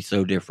going to be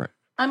so different.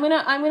 I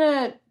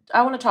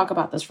want to talk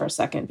about this for a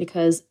second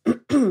because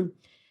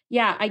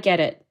yeah, I get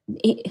it.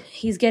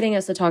 He's getting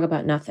us to talk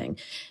about nothing.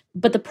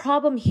 But the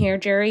problem here,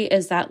 Jerry,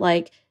 is that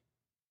like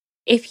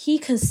if he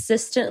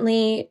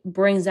consistently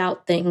brings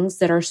out things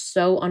that are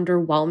so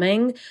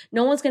underwhelming,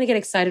 no one's going to get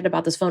excited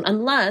about this phone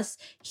unless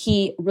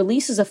he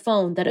releases a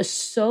phone that is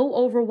so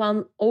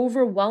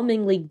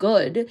overwhelmingly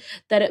good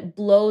that it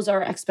blows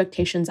our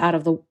expectations out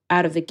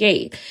of the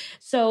gate.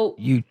 So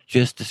You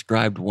just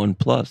described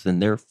OnePlus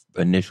and their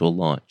initial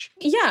launch.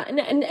 yeah,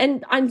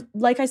 and I'm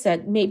like I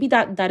said, maybe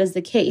that is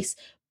the case,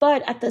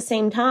 but at the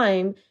same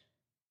time,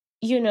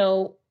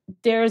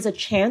 there's a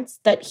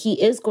chance that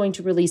he is going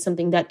to release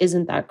something that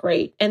isn't that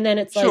great. And then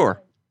it's like, Sure.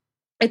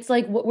 it's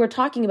like we're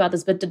talking about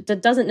this, but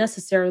that doesn't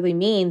necessarily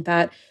mean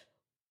that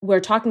we're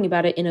talking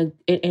about it and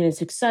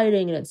it's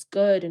exciting and it's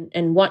good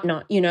and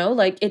whatnot,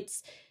 like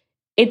it's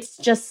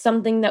just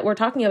something that we're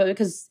talking about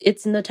because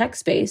it's in the tech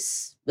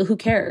space. Who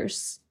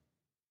cares?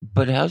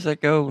 But how's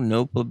that go?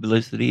 No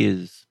publicity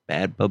is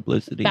bad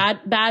publicity?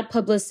 Bad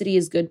publicity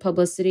is good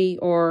publicity,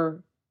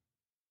 or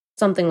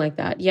something like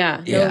that.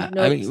 Yeah. Yeah.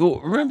 No, I mean,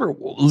 remember,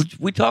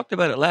 we talked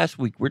about it last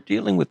week. We're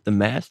dealing with the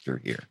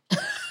master here.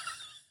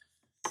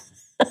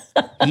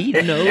 He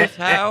knows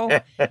how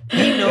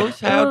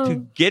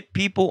to get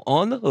people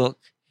on the hook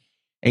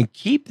and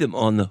keep them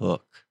on the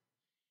hook.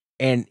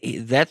 And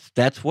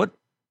that's what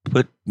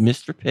put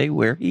Mr. Pei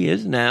where he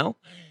is now.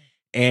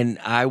 And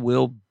I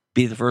will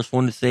be the first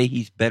one to say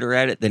he's better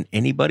at it than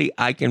anybody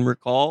I can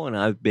recall. And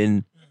I've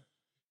been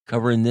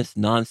covering this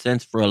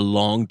nonsense for a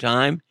long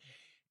time.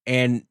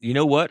 And you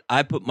know what?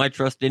 I put my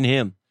trust in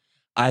him.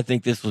 I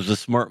think this was a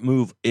smart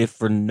move, if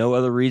for no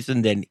other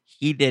reason than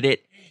he did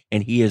it,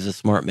 and he is a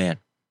smart man.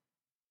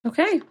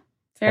 Okay,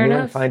 fair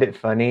Anyone enough. find it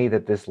funny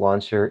that this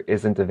launcher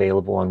isn't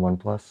available on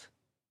OnePlus?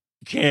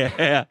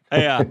 Yeah.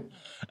 I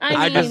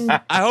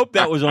hope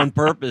that was on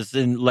purpose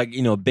and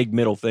big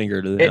middle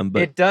finger to them.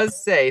 It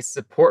does say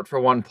support for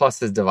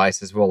OnePlus's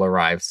devices will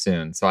arrive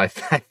soon, so I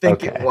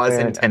think it was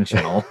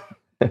intentional.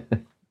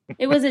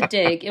 It was a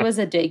dig. It's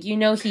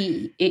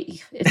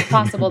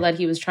possible that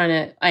he was trying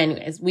to.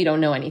 Anyways, we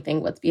don't know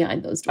anything what's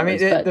behind those doors. I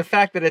mean, the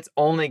fact that it's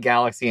only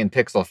Galaxy and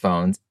Pixel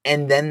phones,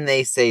 and then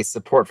they say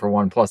support for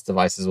OnePlus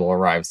devices will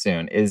arrive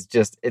soon, it's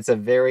a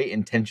very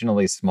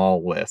intentionally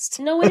small list.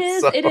 No, it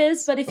is. It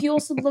is. But if you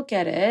also look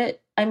at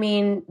it, I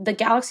mean, the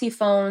Galaxy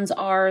phones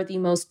are the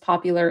most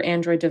popular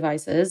Android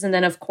devices. And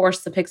then, of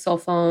course, the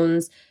Pixel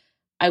phones,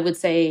 I would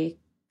say,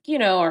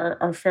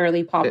 are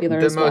fairly popular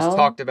as well. The most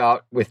talked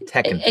about with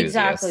tech enthusiasts.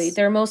 Exactly.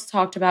 They're most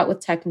talked about with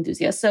tech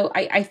enthusiasts. So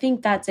I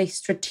think that's a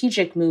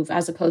strategic move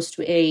as opposed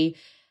to a,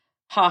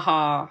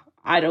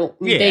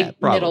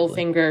 middle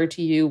finger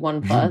to you,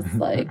 OnePlus.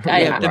 Like,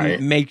 I have to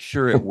make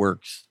sure it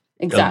works.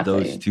 Exactly.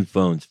 Of those two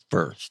phones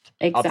first.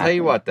 Exactly. I'll tell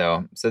you what,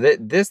 though. So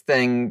this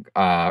thing,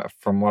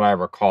 from what I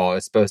recall,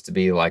 is supposed to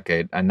be like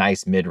a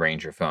nice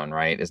mid-ranger phone,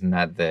 right? Isn't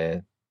that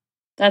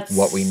that's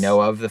what we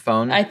know of the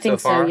phone? I think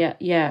so far?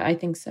 Yeah, I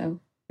think so.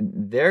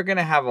 They're going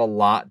to have a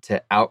lot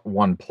to out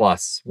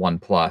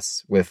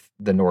OnePlus with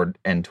the Nord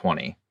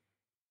N20.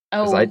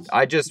 Oh,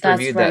 I just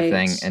reviewed that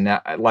thing, and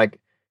that,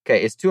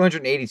 it's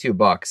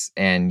 $282,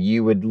 and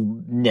you would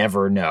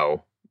never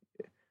know.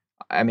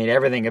 I mean,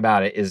 everything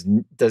about it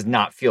does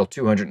not feel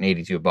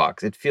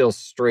 $282. It feels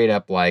straight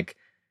up like,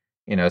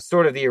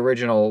 sort of the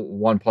original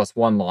OnePlus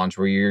One launch,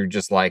 where you're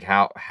just like,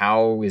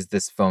 how is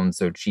this phone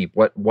so cheap?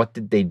 What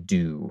did they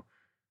do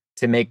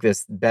to make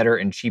this better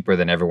and cheaper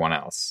than everyone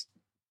else?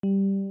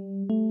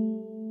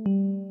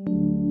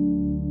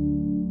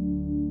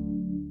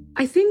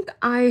 I think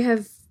I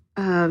have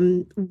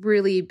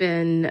really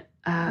been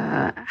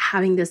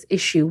having this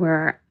issue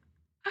where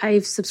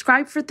I've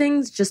subscribed for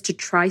things just to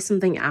try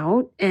something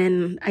out,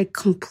 and I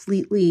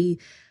completely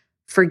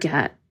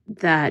forget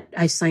that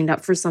I signed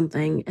up for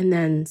something. And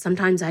then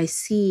sometimes I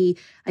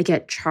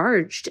get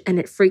charged and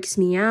it freaks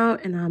me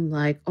out. And I'm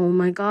like, oh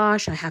my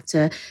gosh, I have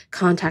to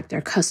contact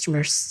their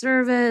customer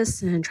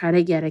service and try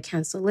to get a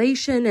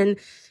cancellation. And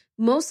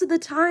most of the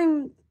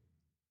time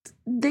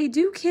they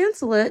do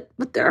cancel it,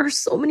 but there are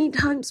so many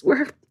times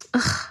where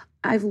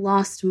I've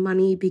lost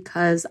money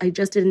because I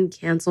just didn't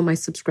cancel my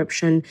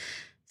subscription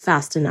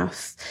fast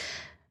enough.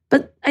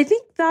 But I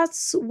think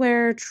that's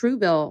where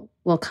Truebill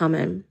will come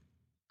in.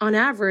 On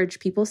average,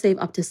 people save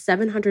up to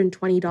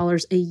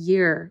 $720 a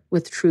year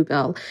with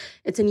Truebill.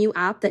 It's a new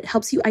app that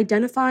helps you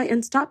identify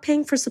and stop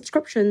paying for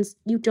subscriptions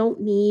you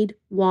don't need,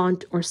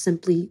 want, or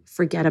simply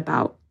forget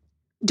about.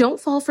 Don't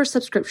fall for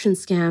subscription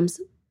scams.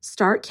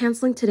 Start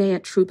canceling today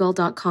at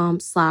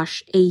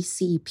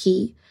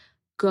Truebill.com/ACP.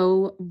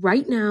 Go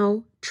right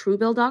now,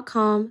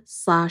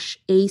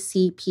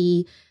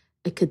 Truebill.com/ACP.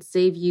 It could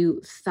save you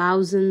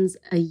thousands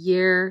a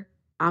year.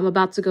 I'm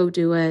about to go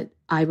do it.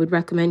 I would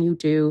recommend you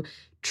do.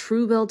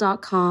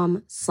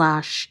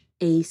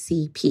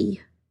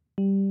 Truebill.com/ACP.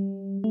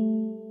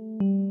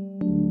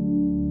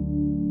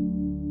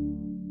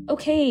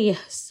 Okay,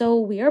 so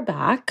we are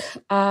back.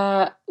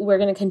 We're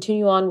going to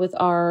continue on with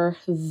our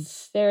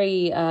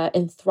very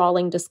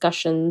enthralling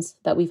discussions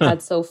that we've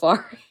had so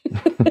far.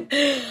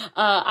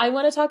 I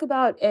want to talk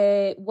about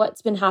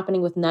what's been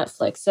happening with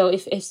Netflix. So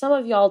if some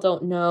of y'all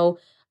don't know,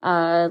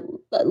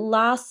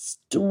 Last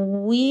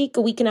week,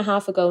 a week and a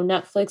half ago,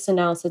 Netflix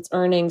announced its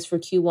earnings for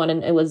Q1,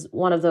 and it was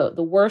one of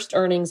the worst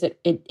earnings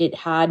it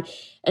had.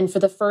 And for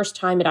the first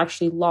time, it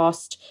actually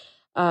lost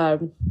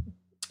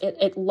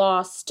it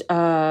lost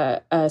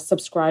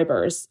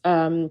subscribers,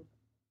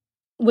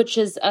 which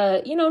is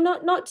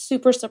not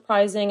super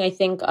surprising. I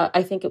think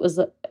it was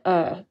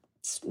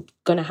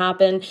going to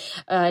happen.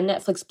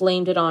 Netflix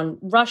blamed it on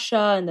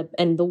Russia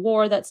and the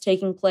war that's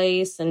taking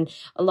place, and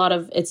a lot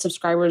of its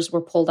subscribers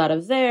were pulled out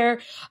of there.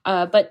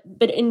 But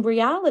in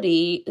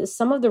reality,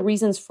 some of the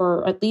reasons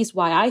for at least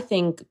why I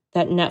think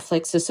that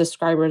Netflix's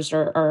subscribers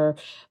are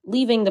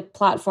leaving the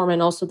platform,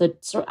 and also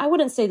I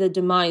wouldn't say the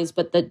demise,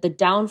 but the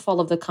downfall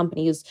of the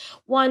company is,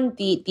 one,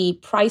 the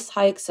price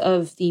hikes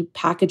of the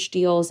package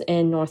deals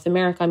in North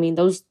America. I mean,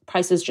 those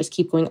prices just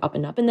keep going up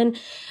and up. And then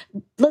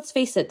let's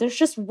face it, there's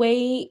just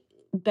way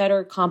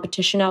better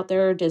competition out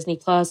there. Disney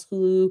Plus,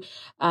 Hulu,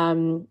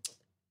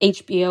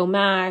 HBO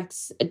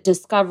Max,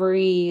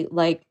 Discovery,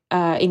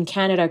 in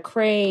Canada,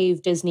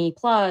 Crave, Disney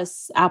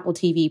Plus, Apple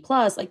TV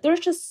Plus. There's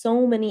just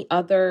so many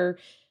other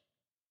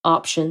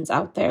options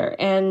out there.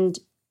 And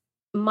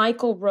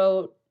Michael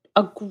wrote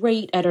a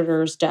great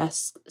editor's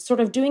desk, sort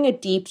of doing a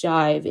deep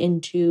dive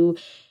into,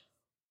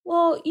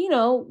 what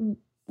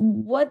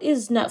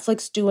is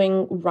Netflix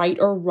doing right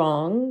or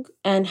wrong,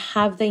 and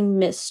have they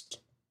missed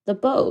the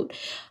boat?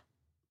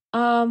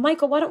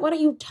 Michael, why don't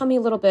you tell me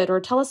a little bit,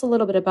 or tell us a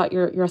little bit about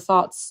your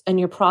thoughts and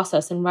your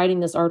process in writing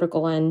this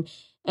article, and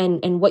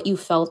what you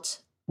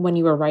felt when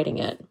you were writing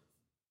it?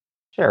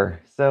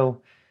 Sure.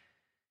 So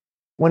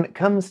when it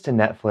comes to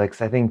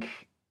Netflix, I think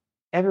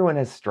everyone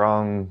has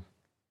strong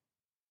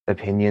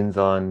opinions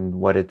on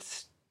what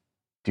it's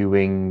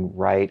doing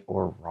right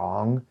or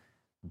wrong.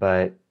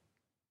 But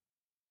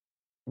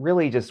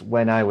really, just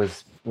when I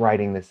was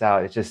writing this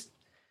out, it's just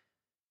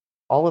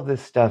all of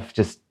this stuff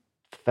just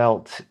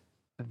felt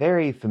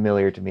very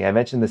familiar to me. I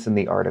mentioned this in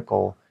the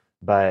article,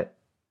 but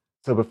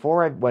so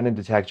before I went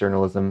into tech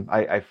journalism,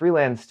 I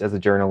freelanced as a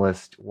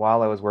journalist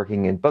while I was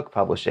working in book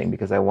publishing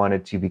because I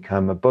wanted to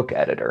become a book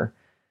editor.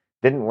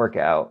 Didn't work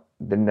out,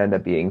 didn't end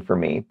up being for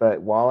me.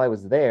 But while I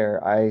was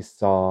there, I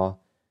saw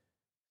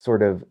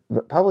sort of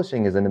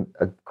publishing is in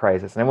a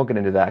crisis, and I won't get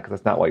into that because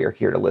that's not why you're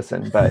here to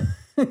listen. But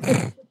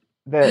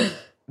their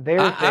thing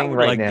I would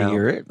right like now. to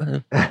hear it. Go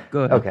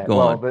ahead. Okay. Go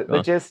Well, on.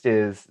 the gist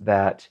is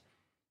that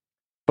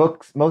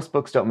most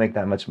books don't make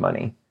that much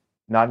money.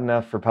 Not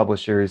enough for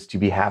publishers to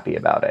be happy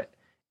about it.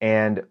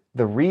 And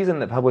the reason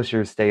that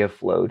publishers stay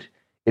afloat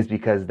is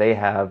because they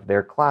have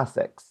their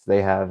classics.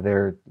 They have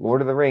their Lord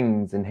of the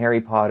Rings and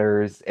Harry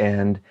Potters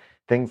and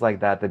things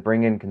like that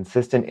bring in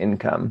consistent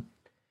income.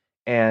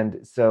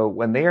 And so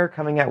when they are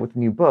coming out with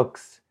new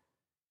books,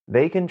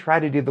 they can try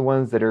to do the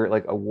ones that are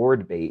like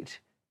award bait.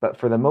 But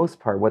for the most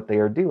part, what they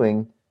are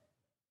doing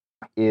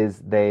is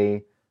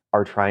they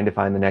are trying to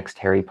find the next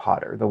Harry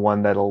Potter, the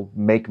one that'll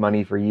make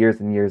money for years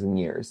and years and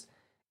years.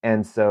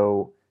 And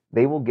so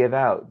they will give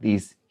out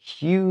these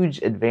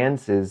huge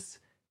advances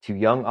to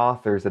young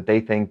authors that they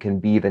think can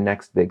be the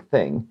next big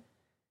thing.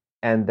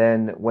 And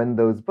then when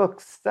those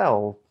books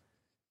sell,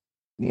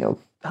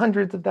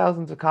 hundreds of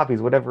thousands of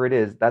copies, whatever it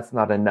is, that's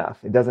not enough.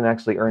 It doesn't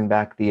actually earn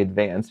back the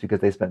advance because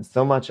they spent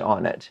so much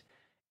on it.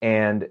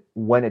 And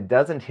when it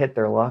doesn't hit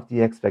their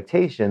lofty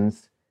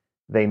expectations,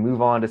 they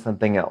move on to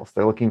something else.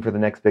 They're looking for the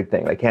next big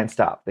thing. They can't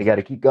stop. They got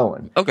to keep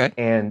going. Okay.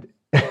 And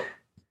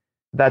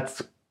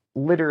that's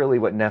literally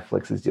what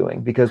Netflix is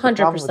doing. Because the 100%.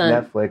 problem with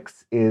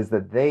Netflix is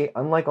that they,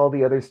 unlike all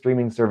the other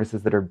streaming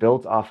services that are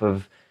built off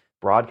of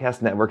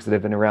broadcast networks that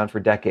have been around for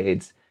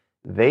decades,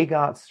 they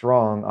got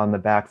strong on the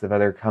backs of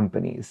other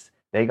companies.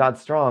 They got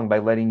strong by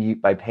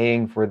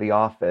paying for The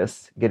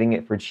Office, getting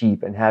it for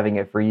cheap, and having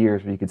it for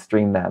years where you could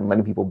stream that and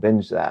letting people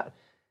binge that.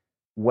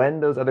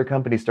 When those other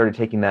companies started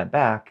taking that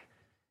back,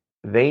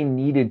 they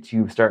needed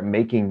to start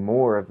making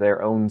more of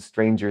their own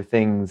Stranger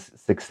Things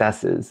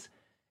successes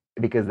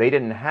because they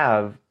didn't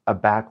have a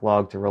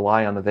backlog to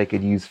rely on that they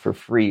could use for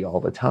free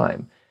all the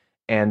time.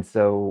 And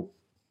so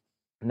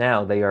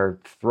now they are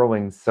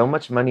throwing so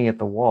much money at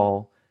the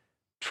wall,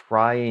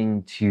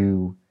 trying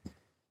to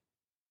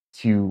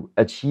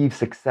achieve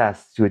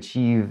success, to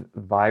achieve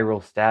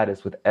viral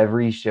status with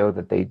every show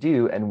that they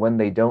do. And when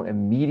they don't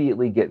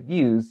immediately get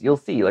views, you'll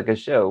see like a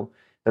show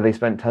that they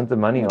spent tons of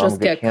money on will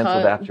get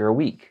canceled after a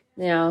week.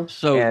 Yeah.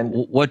 So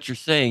what you're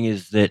saying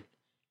is that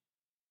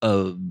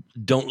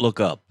Don't Look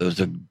Up, it was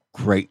a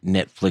great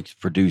Netflix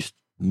produced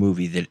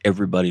movie that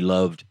everybody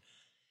loved.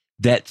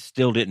 That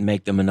still didn't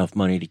make them enough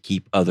money to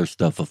keep other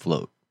stuff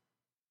afloat.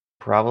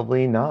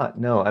 Probably not.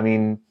 No, I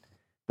mean,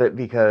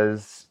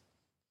 because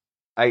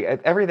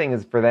everything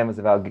is for them is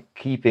about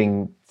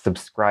keeping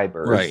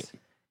subscribers. Right.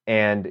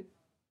 And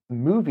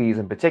movies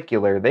in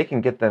particular, they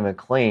can get them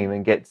acclaim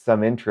and get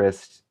some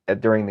interest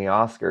during the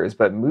Oscars,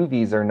 but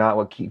movies are not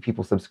what keep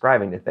people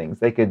subscribing to things.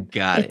 They could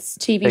It's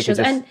TV shows.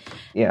 And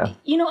yeah.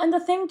 And the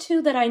thing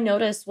too that I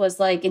noticed was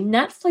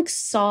Netflix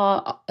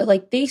saw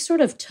they sort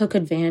of took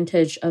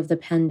advantage of the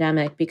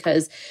pandemic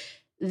because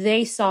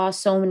they saw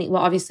so many,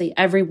 well, obviously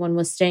everyone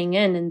was staying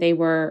in and they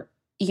were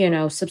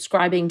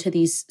subscribing to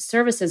these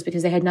services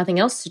because they had nothing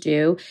else to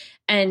do.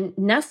 And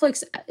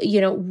Netflix,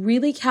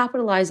 really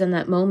capitalized on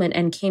that moment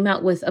and came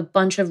out with a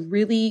bunch of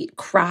really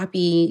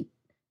crappy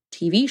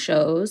TV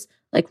shows,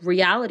 like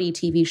reality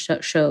TV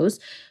shows,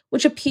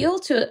 which appeal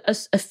to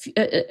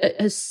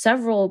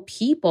several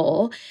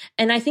people.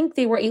 And I think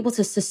they were able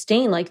to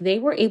sustain,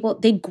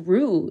 they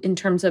grew in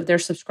terms of their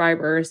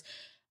subscribers.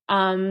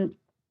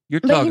 You're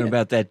talking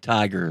about that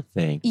Tiger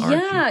thing,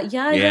 aren't you?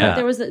 Yeah.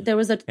 There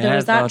was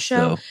that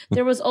show. So.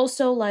 There was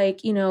also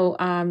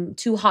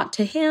Too Hot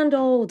to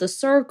Handle, The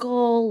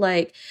Circle,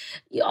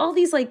 all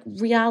these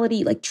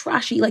reality,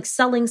 trashy,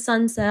 Selling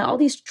Sunset, all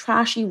these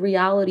trashy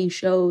reality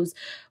shows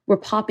were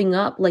popping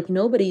up like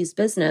nobody's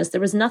business. There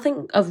was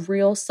nothing of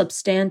real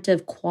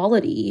substantive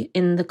quality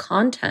in the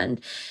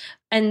content.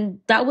 And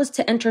that was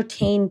to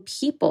entertain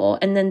people.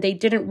 And then they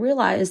didn't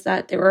realize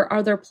that there are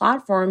other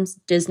platforms,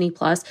 Disney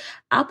Plus,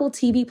 Apple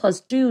TV Plus.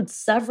 Dude,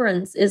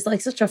 Severance is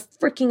such a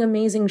freaking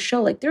amazing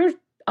show. There are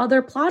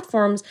other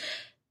platforms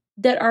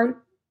that are,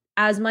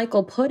 as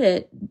Michael put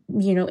it,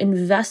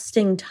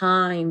 investing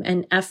time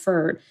and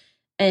effort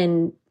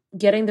and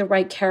getting the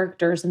right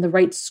characters and the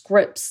right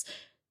scripts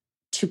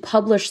to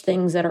publish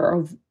things that are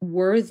of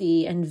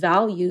worthy and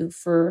value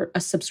for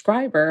a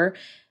subscriber.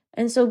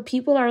 And so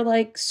people are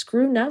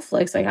screw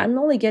Netflix. I'm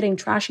only getting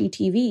trashy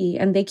TV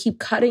and they keep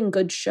cutting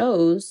good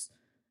shows.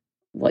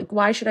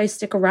 Why should I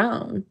stick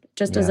around? It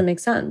just doesn't make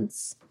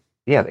sense.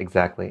 Yeah,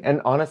 exactly.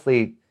 And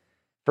honestly,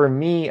 for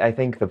me, I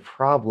think the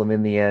problem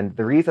in the end,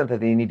 the reason that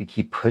they need to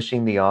keep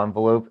pushing the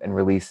envelope and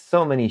release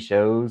so many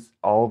shows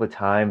all the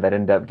time that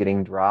end up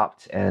getting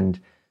dropped and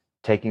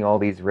taking all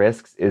these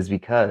risks is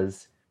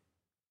because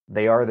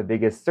they are the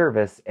biggest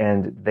service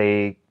and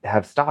they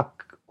have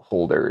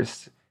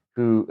stockholders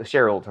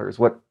shareholders,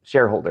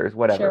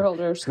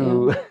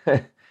 who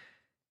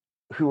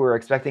are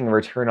expecting a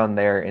return on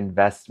their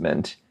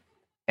investment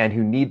and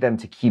who need them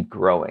to keep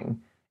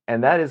growing.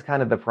 And that is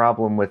kind of the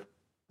problem with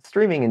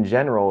streaming in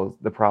general,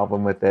 the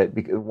problem with it,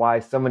 because why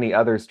so many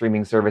other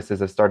streaming services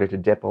have started to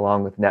dip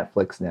along with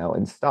Netflix now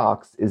in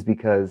stocks is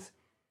because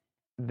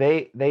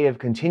they have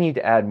continued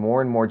to add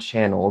more and more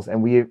channels,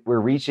 and we're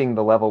reaching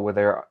the level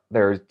where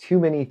there are too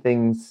many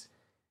things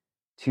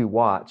to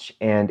watch.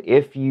 And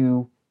if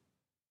you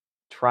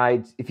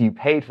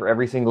paid for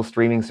every single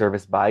streaming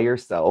service by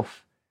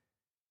yourself,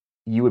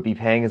 you would be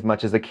paying as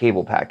much as a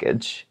cable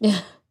package. Yeah,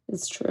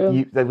 it's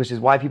true. Which is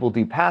why people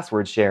do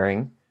password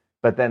sharing,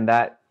 but then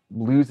that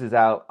loses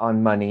out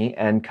on money,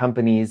 and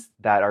companies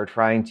that are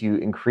trying to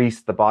increase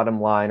the bottom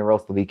line or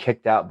else they'll be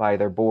kicked out by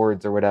their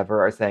boards or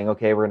whatever are saying,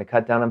 okay, we're going to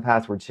cut down on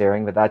password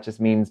sharing, but that just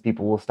means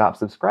people will stop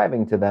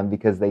subscribing to them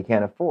because they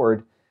can't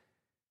afford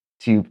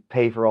to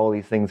pay for all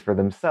these things for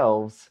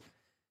themselves.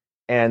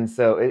 And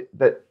so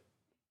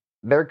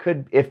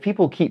if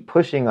people keep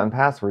pushing on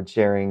password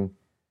sharing,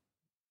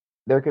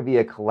 there could be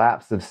a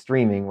collapse of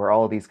streaming where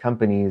all of these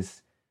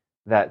companies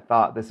that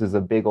thought this was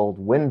a big old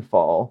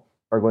windfall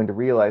are going to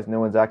realize no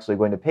one's actually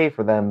going to pay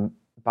for them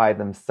by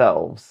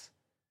themselves.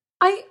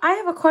 I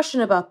have a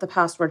question about the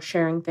password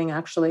sharing thing,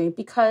 actually,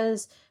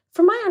 because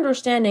from my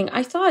understanding,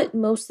 I thought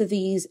most of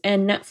these,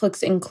 and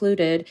Netflix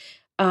included,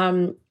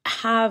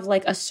 have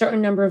a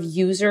certain number of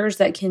users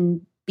that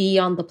can be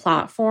on the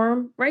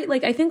platform, right?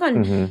 I think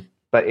on... Mm-hmm.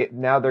 But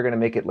now they're going to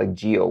make it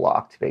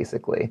geo-locked,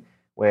 basically,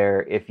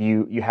 where if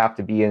you have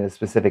to be in a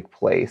specific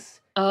place.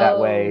 That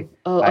way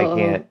I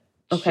can't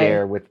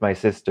share with my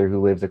sister who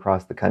lives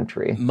across the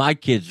country. My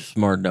kids are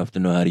smart enough to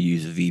know how to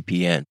use a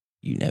VPN.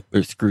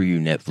 Screw you,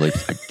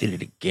 Netflix. I did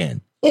it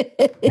again.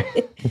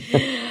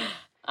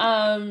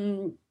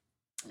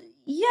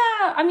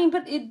 Yeah, I mean,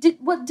 but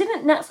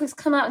didn't Netflix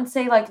come out and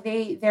say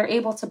they're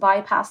able to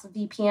bypass the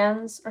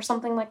VPNs or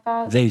something like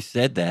that? They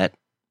said that.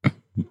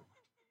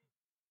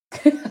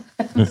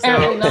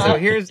 So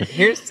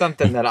here's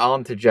something that I'll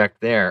interject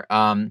there.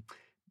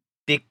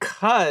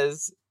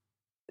 Because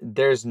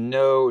there's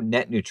no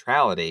net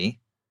neutrality,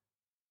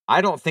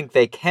 I don't think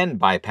they can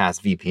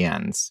bypass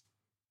VPNs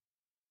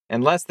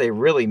unless they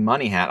really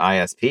money hat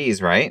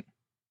ISPs, right?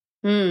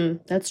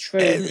 That's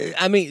true.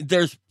 I mean,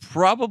 there's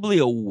probably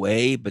a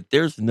way, but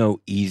there's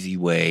no easy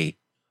way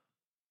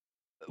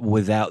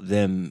without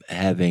them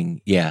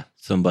having,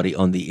 somebody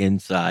on the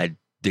inside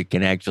that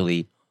can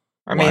actually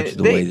watch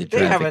the way the traffic is routed.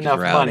 They have enough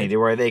money to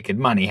where they could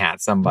money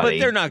hat somebody.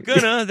 But they're not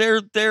gonna.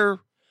 They're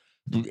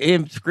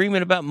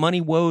screaming about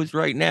money woes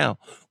right now,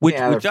 which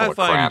I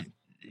find,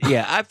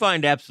 I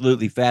find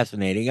absolutely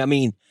fascinating. I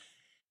mean,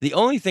 the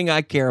only thing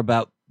I care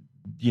about,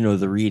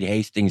 the Reed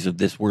Hastings of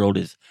this world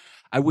is,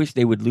 I wish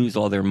they would lose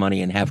all their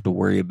money and have to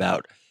worry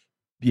about,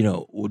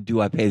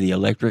 do I pay the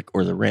electric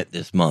or the rent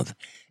this month?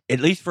 At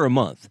least for a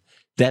month.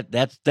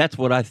 That's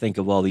what I think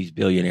of all these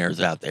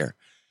billionaires out there.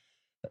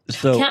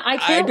 So I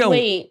can't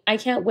wait. I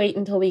can't wait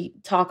until we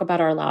talk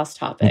about our last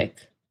topic.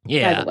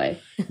 Yeah. By the way.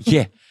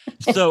 Yeah.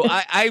 So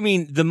I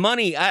mean, the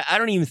money, I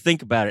don't even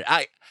think about it.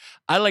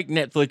 I like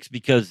Netflix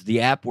because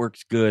the app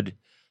works good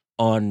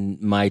on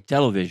my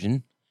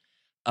television.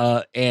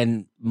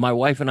 And my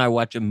wife and I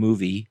watch a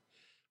movie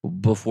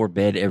before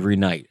bed every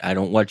night. I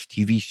don't watch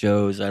TV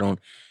shows. I don't.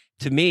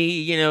 To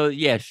me,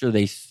 yeah, sure,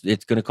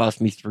 it's going to cost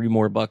me $3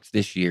 more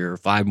this year, or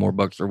 $5 more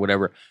or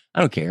whatever.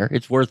 I don't care.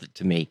 It's worth it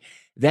to me.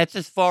 That's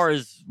as far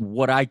as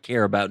what I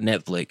care about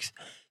Netflix.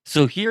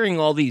 So hearing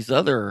all these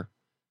other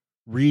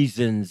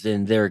reasons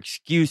and their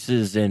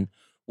excuses and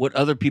what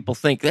other people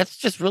think, that's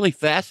just really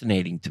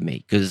fascinating to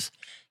me because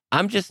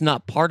I'm just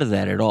not part of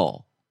that at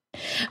all.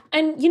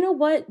 And you know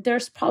what?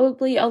 There's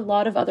probably a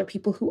lot of other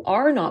people who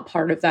are not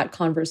part of that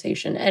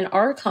conversation and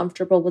are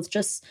comfortable with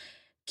just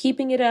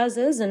keeping it as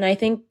is. And I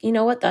think, you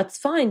know what, that's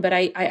fine. But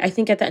I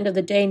think at the end of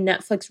the day,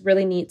 Netflix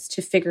really needs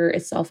to figure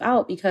itself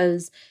out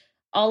because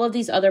all of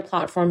these other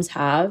platforms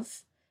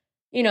have,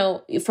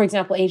 for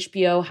example,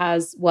 HBO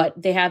has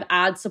they have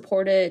ad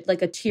supported,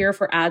 like a tier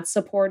for ad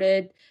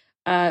supported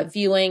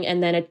viewing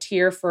and then a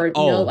tier for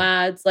no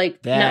ads,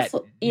 like that,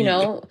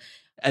 Netflix,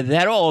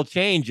 That'll all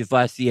change if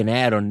I see an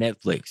ad on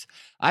Netflix.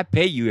 I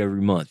pay you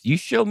every month. You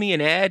show me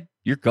an ad,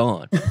 you're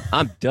gone.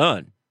 I'm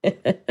done.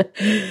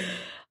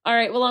 All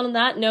right. Well, on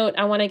that note,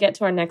 I want to get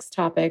to our next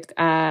topic,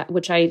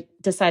 which I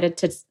decided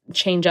to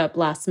change up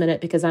last minute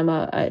because I'm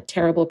a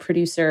terrible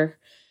producer.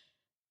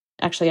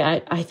 Actually,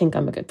 I think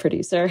I'm a good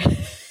producer.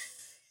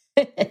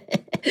 But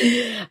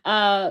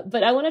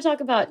I want to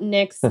talk about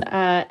Nick's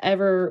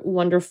ever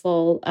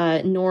wonderful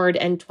Nord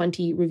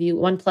N20 review,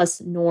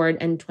 OnePlus Nord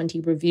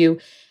N20 review.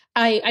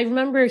 I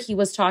remember he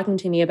was talking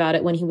to me about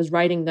it when he was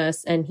writing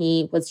this, and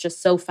he was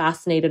just so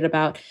fascinated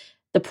about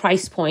the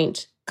price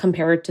point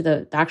compared to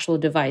the actual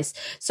device.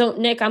 So,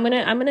 Nick, I'm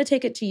gonna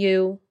take it to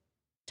you.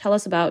 Tell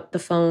us about the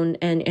phone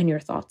and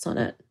your thoughts on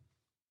it.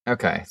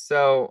 Okay,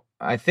 so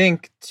I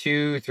think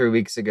 2-3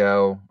 weeks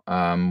ago,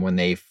 when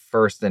they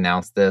first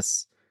announced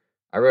this,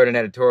 I wrote an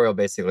editorial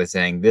basically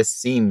saying this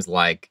seems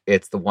like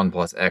it's the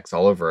OnePlus X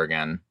all over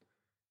again,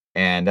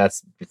 and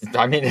it's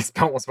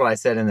almost what I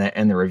said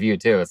in the review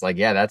too. It's like,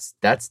 yeah,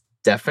 that's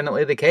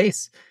definitely the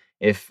case.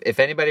 If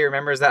anybody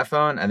remembers that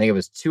phone, I think it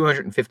was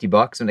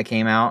 $250 when it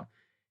came out.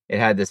 It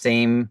had the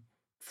same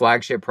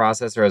flagship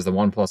processor as the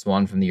OnePlus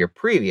One from the year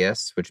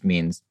previous, which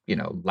means,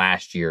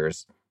 last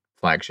year's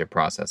flagship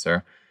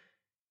processor,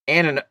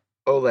 and an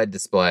OLED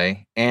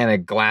display and a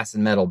glass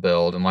and metal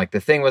build. And the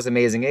thing was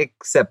amazing,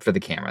 except for the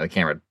camera. The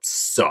camera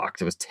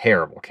sucked. It was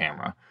terrible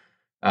camera.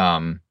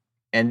 And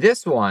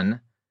this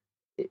one,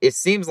 it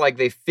seems like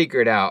they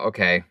figured out,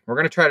 okay, we're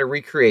going to try to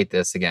recreate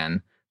this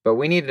again, but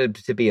we needed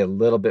it to be a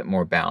little bit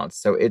more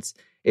balanced. So it's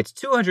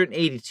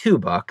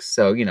 $282.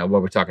 So,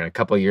 what we're talking a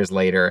couple of years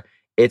later,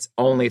 it's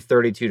only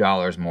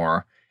 $32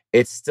 more.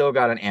 It's still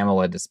got an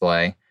AMOLED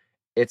display.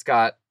 It's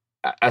got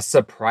a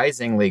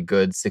surprisingly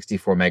good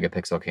 64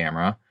 megapixel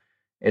camera.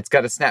 It's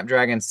got a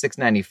Snapdragon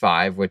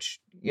 695, which,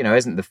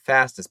 isn't the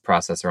fastest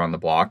processor on the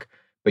block,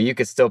 but you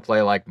could still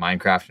play like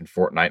Minecraft and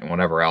Fortnite and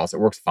whatever else. It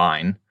works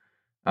fine.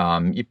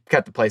 You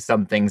got to play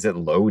some things at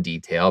low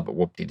detail, but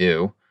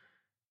whoop-de-doo.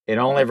 It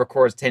only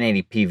records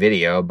 1080p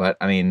video, but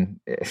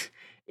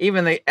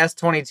even the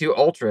S22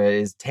 Ultra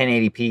is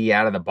 1080p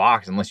out of the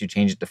box unless you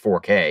change it to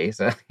 4K.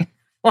 So,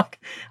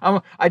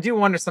 I do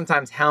wonder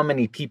sometimes how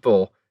many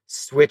people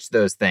switch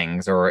those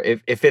things, or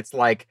if it's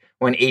like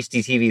when HD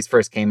TVs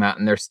first came out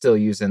and they're still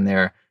using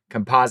their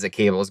composite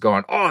cables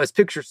going, oh, this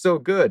picture's so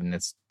good, and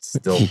it's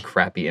still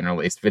crappy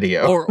interlaced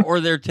video. Or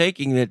they're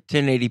taking the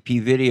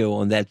 1080p video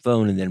on that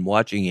phone and then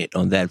watching it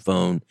on that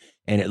phone,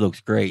 and it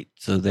looks great,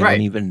 so they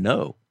don't even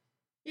know.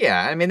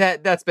 Yeah,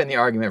 that's been the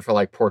argument for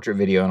like portrait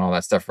video and all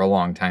that stuff for a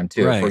long time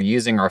too. Right. If we're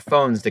using our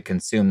phones to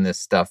consume this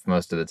stuff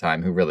most of the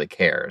time, who really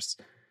cares?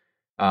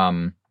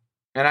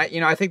 And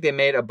I think they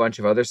made a bunch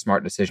of other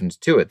smart decisions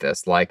too at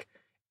this. Like,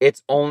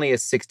 it's only a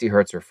 60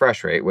 hertz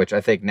refresh rate, which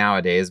I think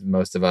nowadays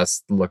most of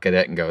us look at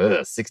it and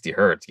go, 60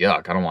 hertz,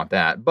 yuck, I don't want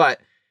that.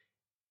 But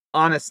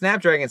on a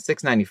Snapdragon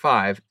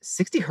 695,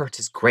 60 hertz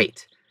is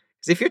great.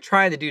 Because if you're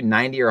trying to do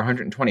 90 or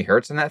 120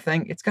 hertz on that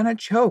thing, it's going to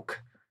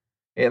choke.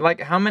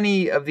 How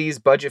many of these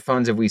budget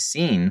phones have we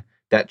seen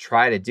that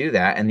try to do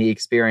that, and the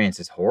experience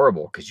is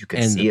horrible because you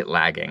can see it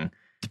lagging?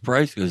 The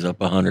price goes up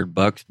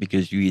 $100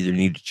 because you either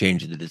need to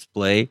change the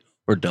display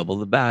or double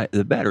the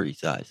battery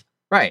size.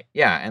 Right.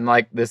 Yeah.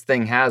 And this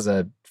thing has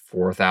a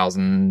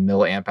 4,000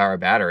 milliamp hour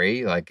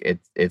battery.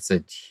 It's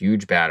a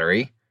huge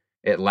battery.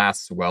 It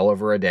lasts well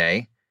over a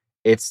day.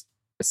 It's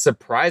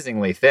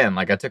surprisingly thin.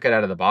 I took it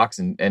out of the box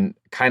and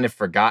kind of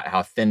forgot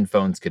how thin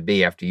phones could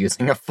be after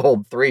using a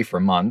Fold 3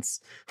 for months.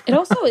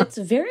 It's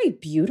very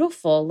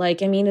beautiful.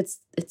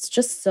 It's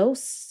just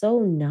so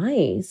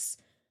nice.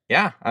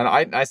 Yeah,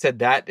 and I said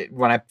that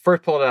when I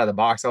first pulled it out of the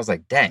box, I was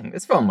like, "Dang,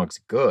 this phone looks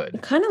good."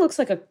 It kind of looks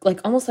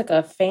almost like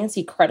a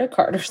fancy credit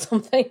card or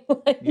something.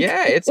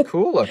 Yeah, it's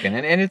cool looking,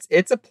 and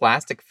it's a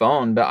plastic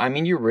phone, but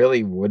you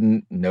really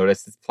wouldn't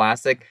notice it's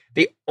plastic.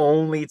 The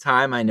only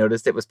time I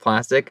noticed it was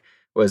plastic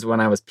was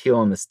when I was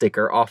peeling the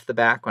sticker off the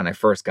back when I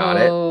first got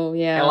it. Oh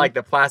yeah, and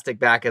the plastic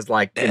back is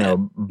the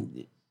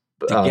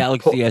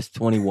Galaxy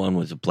S21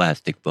 was a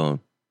plastic phone.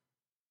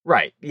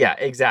 Right. Yeah,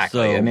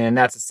 exactly. So, and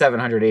that's a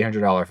 $700,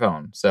 $800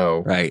 phone.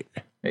 So right.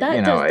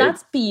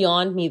 That's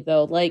beyond me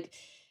though.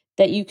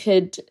 That you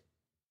could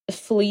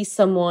fleece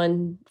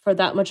someone for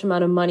that much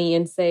amount of money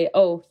and say,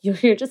 "Oh,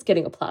 you're just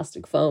getting a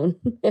plastic phone.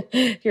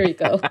 Here you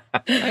go."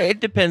 It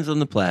depends on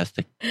the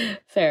plastic.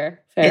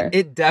 Fair.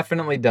 It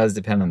definitely does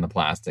depend on the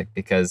plastic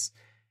because,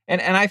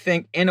 and I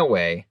think in a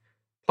way,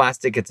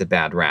 plastic gets a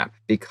bad rap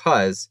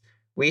because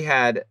we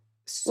had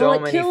so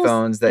many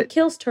phones that it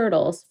kills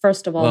turtles.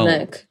 First of all,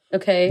 Nick.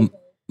 Okay.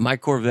 My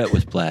Corvette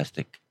was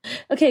plastic.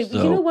 Okay,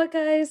 so... you know what,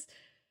 guys?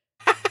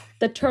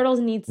 The turtles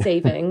need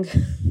saving.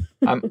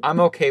 I'm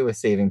okay with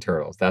saving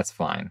turtles. That's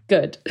fine.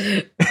 Good.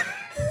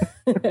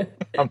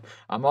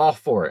 I'm all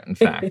for it. In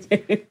fact,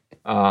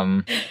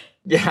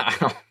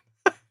 yeah.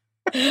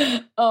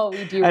 Oh,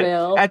 we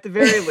derail. At the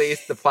very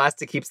least, the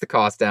plastic keeps the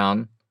cost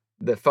down.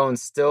 The phone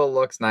still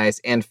looks nice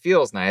and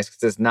feels nice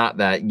because it's not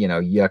that,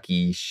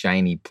 yucky,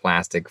 shiny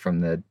plastic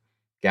from the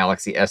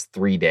Galaxy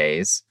S3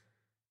 days.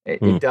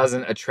 It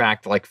doesn't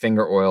attract like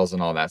finger oils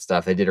and all that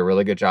stuff. They did a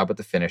really good job with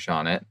the finish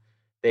on it.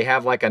 They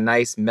have like a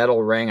nice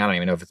metal ring. I don't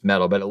even know if it's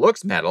metal, but it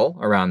looks metal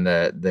around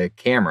the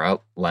camera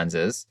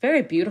lenses.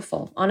 Very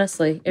beautiful,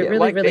 honestly. It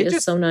really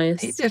is so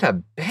nice. They did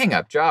a bang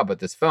up job with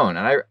this phone,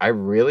 and I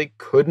really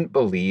couldn't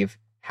believe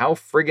how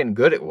friggin'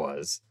 good it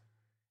was.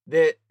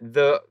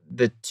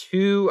 The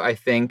two, I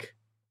think,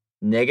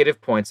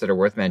 negative points that are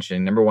worth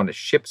mentioning. Number one, it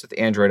ships with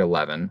Android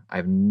 11. I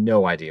have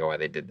no idea why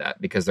they did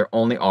that because they're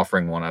only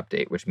offering one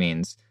update, which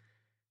means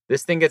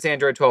this thing gets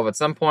Android 12 at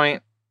some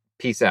point.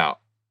 Peace out.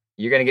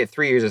 You're going to get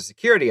 3 years of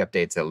security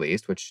updates at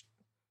least, which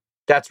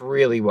that's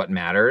really what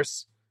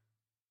matters.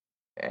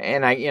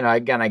 And I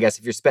guess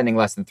if you're spending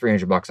less than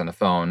 $300 on a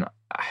phone,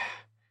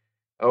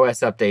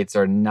 OS updates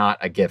are not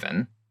a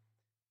given.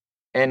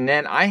 And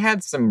then I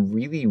had some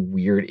really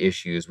weird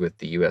issues with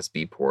the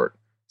USB port.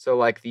 So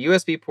like the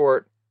USB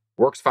port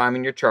works fine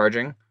when you're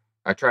charging.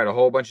 I tried a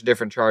whole bunch of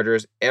different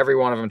chargers. Every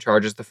one of them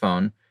charges the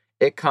phone.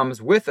 It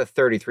comes with a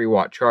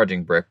 33-watt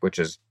charging brick, which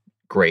is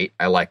great.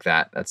 I like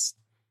that. That's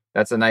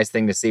a nice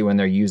thing to see when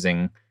they're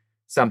using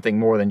something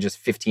more than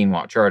just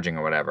 15-watt charging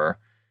or whatever.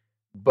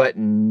 But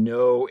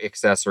no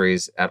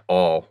accessories at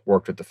all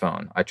worked with the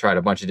phone. I tried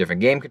a bunch of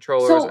different game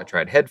controllers. I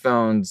tried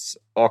headphones,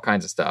 all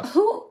kinds of stuff.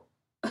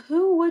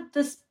 Who would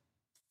this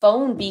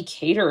phone be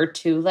catered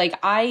to? Like,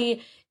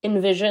 I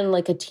envision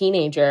like a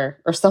teenager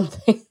or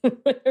something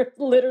where there's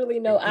literally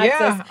no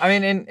access. Yeah, I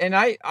mean, and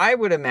I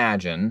would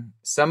imagine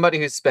somebody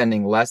who's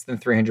spending less than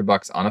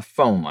 $300 on a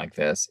phone like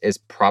this is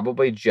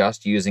probably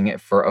just using it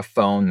for a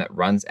phone that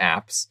runs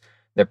apps.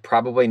 They're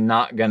probably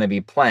not going to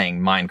be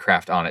playing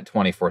Minecraft on it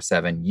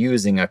 24/7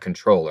 using a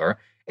controller.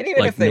 And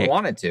even if they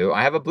wanted to,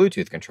 I have a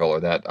Bluetooth controller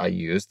that I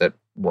use that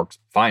works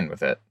fine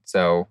with it.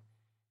 So,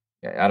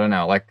 I don't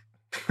know, like...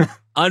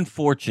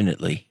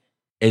 Unfortunately,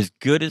 as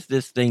good as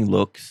this thing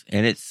looks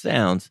and it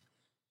sounds,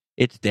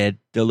 it's dead.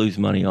 They'll lose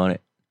money on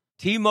it.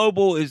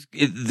 T-Mobile is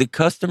the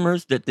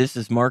customers that this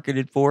is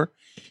marketed for.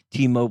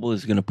 T-Mobile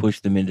is going to push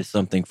them into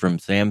something from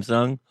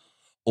Samsung,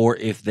 or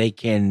if they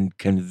can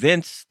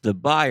convince the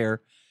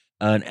buyer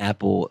an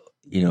Apple,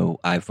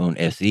 iPhone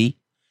SE,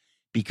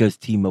 because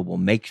T-Mobile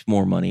makes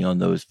more money on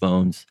those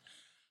phones.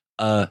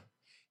 And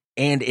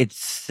it's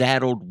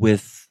saddled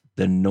with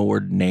the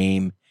Nord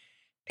name,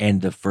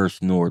 and the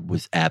first Nord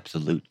was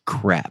absolute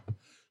crap.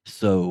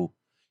 So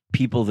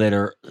people that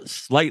are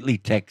slightly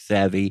tech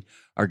savvy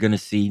are going to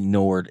see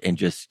Nord and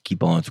just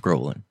keep on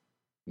scrolling.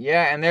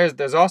 Yeah, and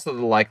there's also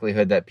the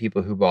likelihood that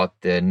people who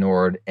bought the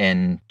Nord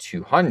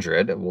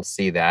N200 will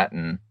see that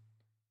and,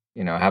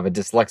 have a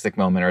dyslexic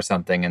moment or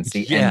something and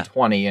see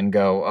N20 and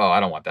go, oh, I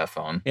don't want that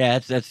phone. Yeah,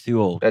 that's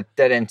too old. That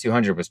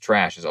N200 was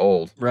trash, is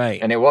old. Right.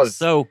 And it was.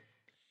 So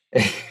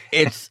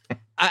it's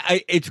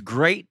it's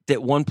great that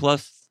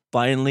OnePlus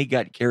finally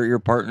got carrier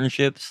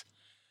partnerships,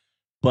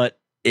 but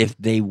if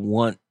they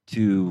want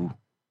to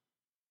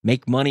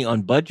make money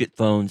on budget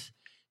phones,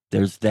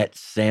 there's that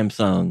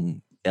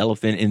Samsung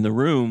elephant in the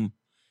room,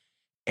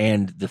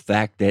 and the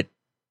fact that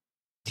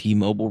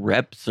T-Mobile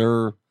reps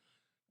are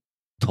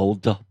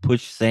told to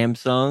push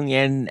Samsung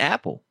and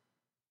Apple,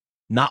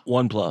 not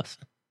OnePlus.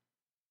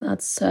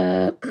 That's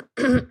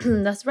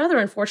that's rather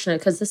unfortunate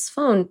because this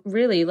phone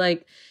really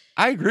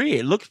I agree.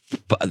 It looks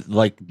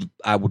like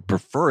I would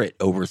prefer it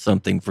over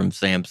something from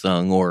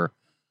Samsung or,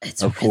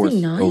 it's of really course,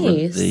 nice. over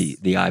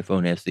the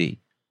iPhone SE.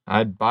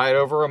 I'd buy it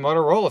over a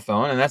Motorola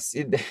phone, and that's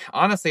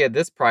honestly at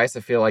this price. I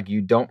feel like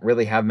you don't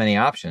really have many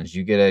options.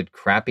 You get a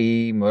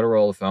crappy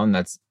Motorola phone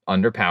that's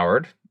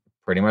underpowered,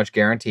 pretty much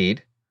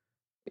guaranteed.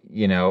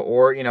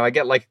 Or I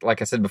get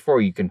like I said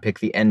before, you can pick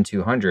the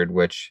N200,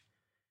 which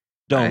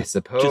I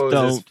suppose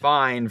is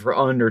fine for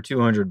under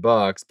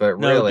 $200, but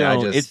really,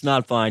 it's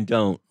not fine.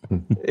 Don't.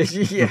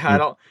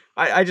 Yeah,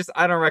 I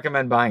don't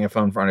recommend buying a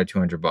phone for under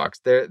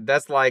 $200.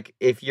 That's like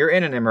if you're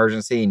in an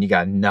emergency and you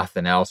got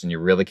nothing else and you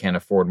really can't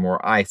afford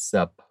more, I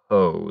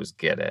suppose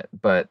get it.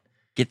 But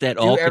get that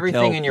do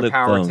everything in your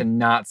power phone to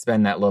not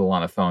spend that little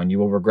on a phone. You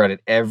will regret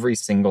it every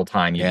single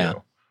time you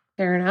do.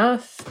 Fair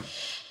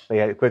enough. But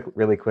yeah,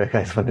 really quick,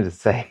 I just wanted to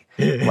say,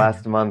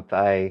 last month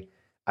I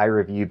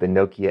reviewed the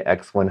Nokia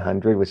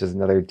X100, which is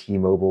another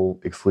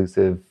T-Mobile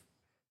exclusive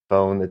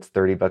phone that's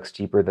 $30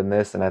 cheaper than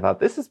this, and I thought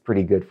this is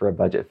pretty good for a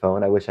budget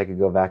phone. I wish I could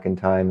go back in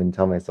time and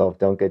tell myself,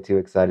 don't get too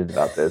excited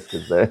about this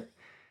because the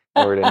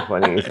Nord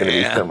N20 is going to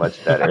be so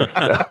much better. So.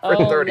 For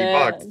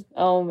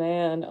 $30.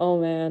 Man. Oh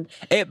man.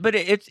 But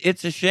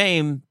it's a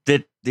shame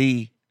that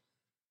the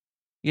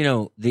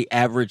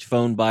average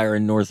phone buyer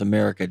in North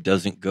America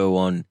doesn't go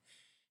on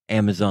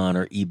Amazon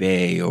or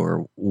eBay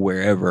or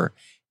wherever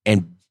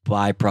and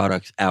buy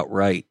products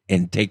outright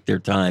and take their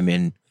time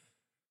and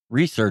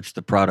research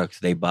the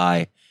products they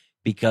buy,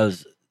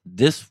 because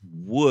this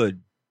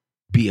would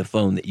be a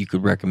phone that you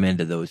could recommend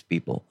to those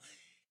people.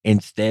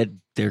 Instead,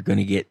 they're going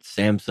to get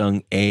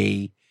Samsung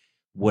A,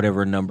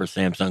 whatever number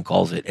Samsung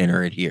calls it,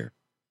 enter it here.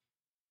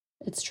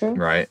 It's true.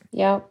 Right.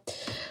 Yeah.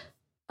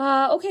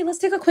 Okay, let's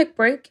take a quick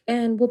break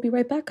and we'll be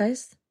right back,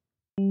 guys.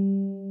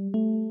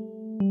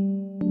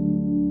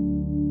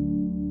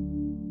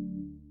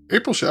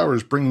 April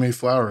showers bring May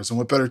flowers, and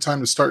what better time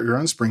to start your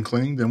own spring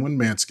cleaning than when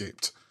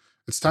Manscaped?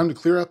 It's time to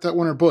clear out that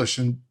winter bush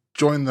and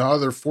join the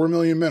other 4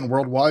 million men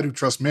worldwide who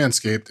trust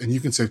Manscaped, and you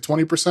can save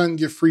 20% and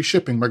get free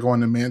shipping by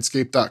going to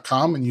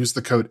manscaped.com and use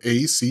the code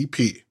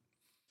ACP.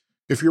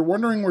 If you're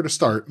wondering where to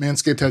start,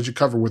 Manscaped has you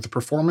covered with the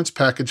Performance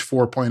Package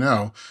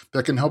 4.0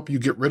 that can help you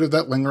get rid of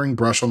that lingering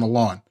brush on the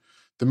lawn.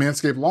 The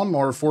Manscaped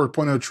Lawnmower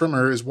 4.0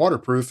 trimmer is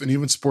waterproof and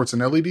even sports an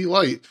LED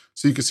light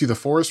so you can see the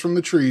forest from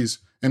the trees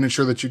and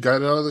ensure that you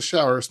got out of the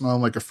shower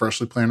smelling like a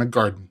freshly planted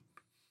garden.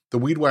 The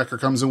Weed Whacker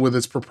comes in with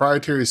its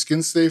proprietary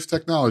skin-safe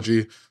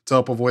technology to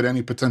help avoid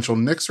any potential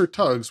nicks or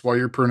tugs while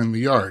you're pruning the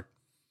yard.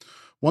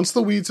 Once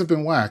the weeds have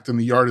been whacked and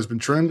the yard has been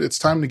trimmed, it's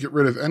time to get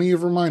rid of any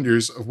of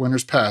reminders of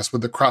winter's past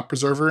with the Crop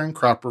Preserver and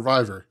Crop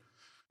Reviver.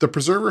 The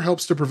preserver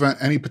helps to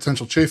prevent any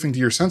potential chafing to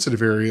your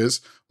sensitive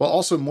areas while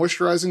also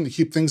moisturizing to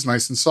keep things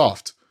nice and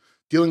soft.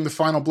 Dealing the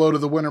final blow to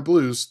the winter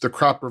blues, the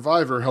Crop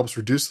Reviver helps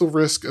reduce the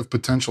risk of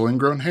potential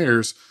ingrown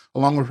hairs,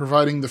 along with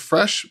providing the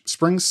fresh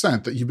spring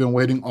scent that you've been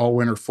waiting all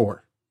winter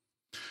for.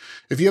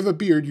 If you have a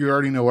beard, you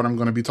already know what I'm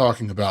going to be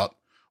talking about.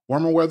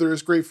 Warmer weather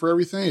is great for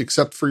everything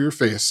except for your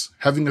face.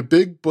 Having a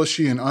big,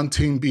 bushy, and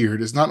untamed beard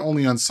is not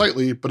only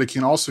unsightly, but it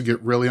can also get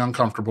really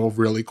uncomfortable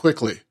really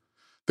quickly.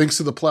 Thanks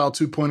to the Plow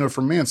 2.0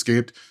 from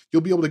Manscaped,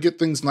 you'll be able to get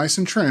things nice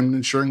and trimmed,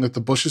 ensuring that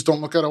the bushes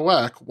don't look out of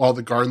whack while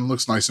the garden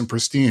looks nice and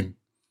pristine.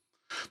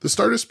 The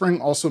start of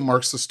spring also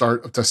marks the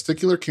start of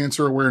Testicular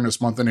Cancer Awareness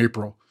Month in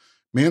April.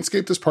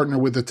 Manscaped has partnered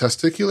with the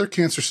Testicular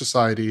Cancer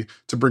Society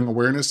to bring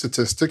awareness to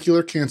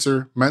testicular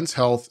cancer, men's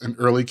health, and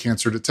early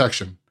cancer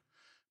detection.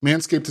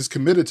 Manscaped is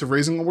committed to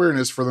raising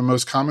awareness for the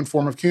most common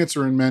form of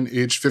cancer in men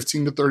aged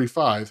 15 to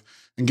 35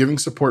 and giving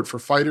support for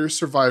fighters,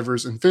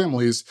 survivors, and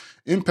families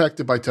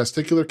impacted by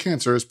testicular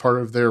cancer as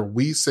part of their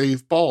We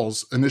Save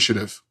Balls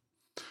initiative.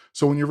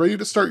 So when you're ready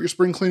to start your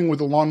spring cleaning with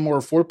the Lawnmower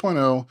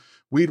 4.0,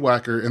 Weed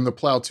Whacker, and the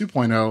Plow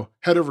 2.0,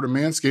 head over to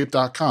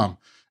manscaped.com.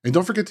 And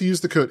don't forget to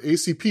use the code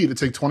ACP to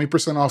take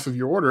 20% off of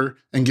your order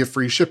and get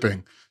free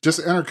shipping.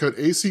 Just enter code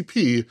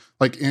ACP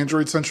like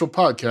Android Central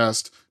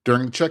Podcast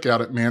during the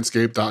checkout at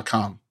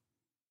manscaped.com.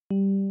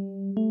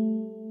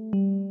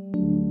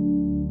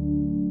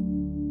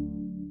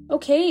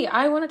 Okay,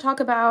 I want to talk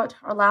about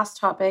our last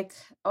topic.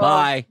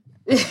 Bye.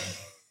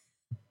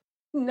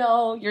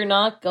 No, you're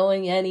not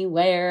going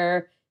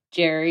anywhere,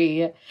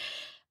 Jerry.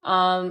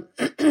 Well,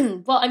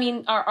 I mean,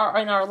 in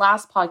our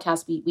last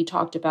podcast, we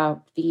talked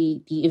about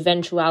the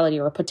eventuality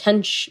or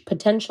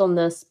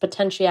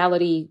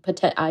potentiality.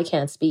 I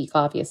can't speak,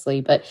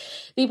 obviously, but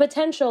the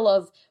potential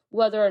of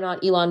whether or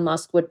not Elon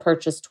Musk would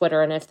purchase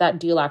Twitter and if that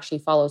deal actually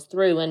follows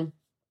through. And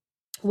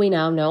we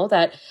now know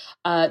that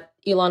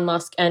Elon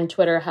Musk and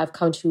Twitter have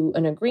come to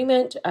an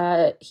agreement.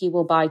 He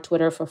will buy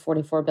Twitter for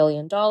 $44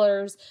 billion,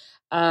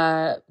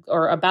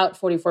 or about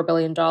 $44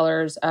 billion,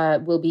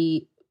 will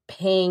be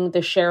paying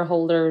the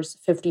shareholders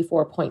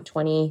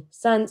 54.20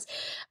 cents.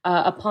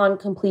 Upon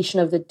completion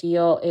of the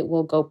deal, it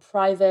will go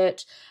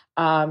private.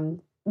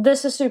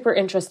 This is super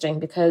interesting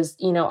because,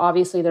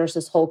 obviously there's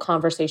this whole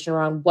conversation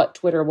around what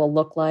Twitter will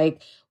look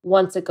like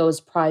once it goes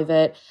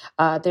private.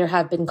 There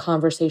have been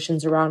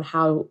conversations around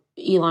how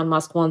Elon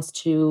Musk wants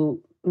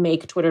to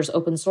make Twitter's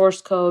open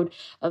source code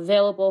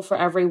available for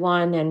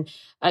everyone and,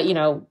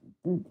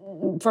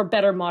 for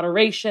better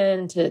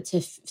moderation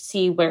to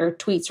see where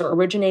tweets are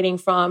originating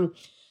from.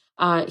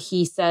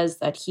 He says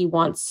that he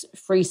wants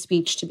free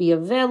speech to be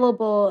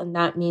available, and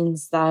that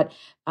means that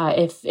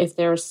if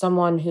there's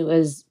someone who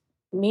is,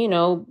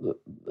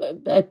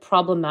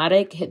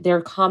 problematic, their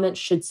comments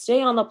should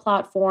stay on the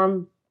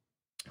platform.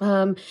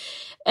 And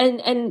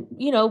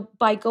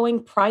by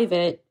going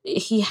private,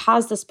 he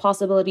has this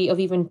possibility of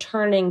even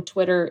turning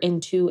Twitter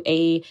into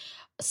a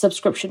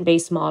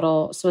subscription-based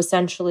model. So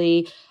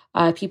essentially,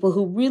 people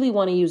who really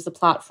want to use the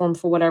platform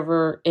for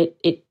whatever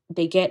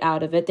they get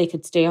out of it, they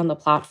could stay on the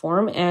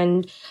platform.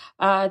 And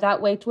that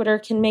way Twitter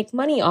can make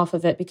money off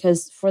of it,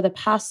 because for the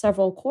past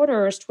several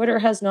quarters, Twitter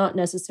has not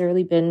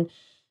necessarily been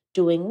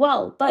doing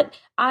well. But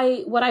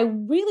what I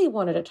really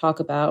wanted to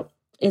talk about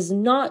is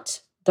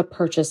not the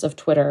purchase of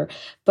Twitter,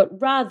 but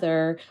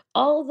rather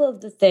all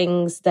of the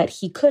things that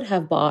he could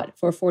have bought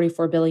for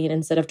 $44 billion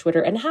instead of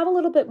Twitter, and have a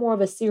little bit more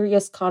of a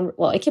serious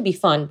well, it can be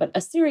fun, but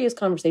a serious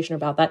conversation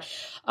about that.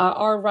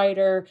 Our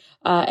writer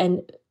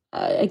and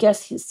I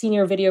guess he's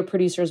senior video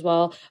producer as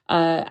well,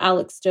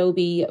 Alex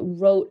Doby,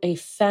 wrote a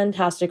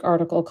fantastic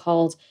article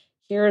called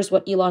 "Here's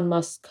What Elon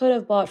Musk Could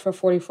Have Bought for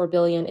 $44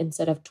 billion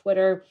instead of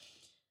Twitter."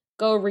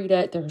 Go read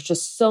it. There's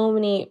just so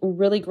many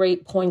really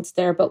great points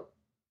there, but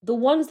the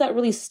ones that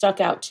really stuck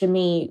out to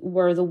me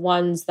were the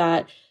ones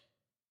that,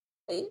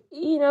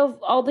 you know,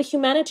 all the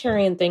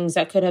humanitarian things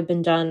that could have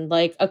been done,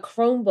 like a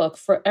Chromebook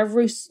for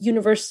every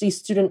university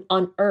student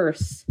on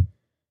Earth.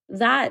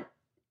 That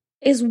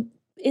is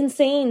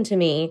insane to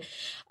me.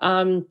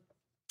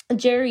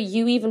 Jerry,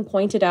 you even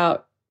pointed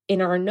out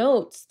in our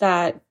notes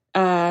that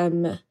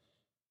Joe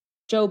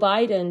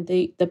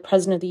Biden, the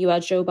president of the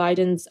U.S., Joe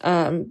Biden's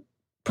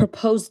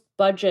proposed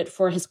budget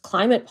for his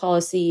climate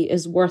policy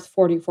is worth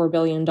 $44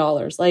 billion.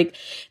 Like,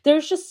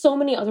 there's just so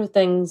many other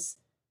things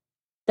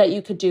that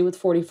you could do with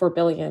 $44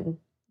 billion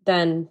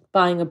than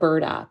buying a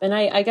Bird app. And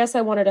I guess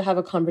I wanted to have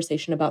a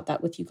conversation about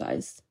that with you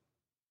guys.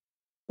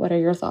 What are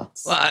your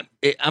thoughts? Well,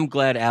 I'm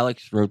glad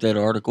Alex wrote that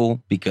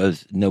article,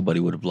 because nobody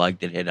would have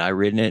liked it had I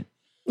written it.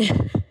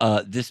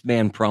 This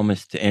man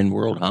promised to end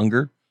world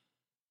hunger.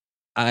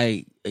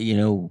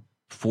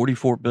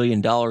 $44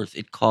 billion,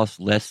 it costs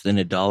less than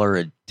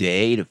 $1 a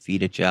day to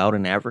feed a child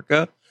in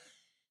Africa.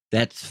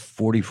 That's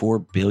 44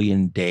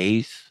 billion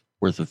days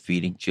worth of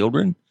feeding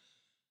children.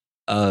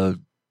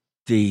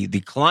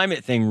 The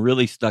climate thing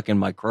really stuck in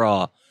my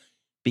craw,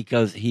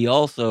 because he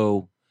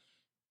also,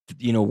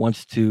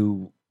 wants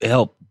to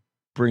help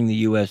bring the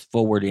U.S.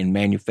 forward in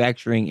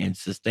manufacturing and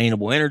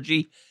sustainable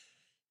energy.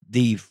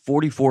 The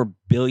 $44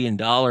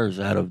 billion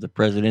out of the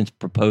president's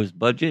proposed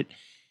budget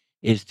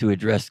is to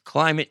address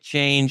climate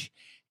change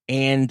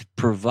and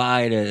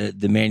provide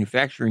the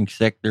manufacturing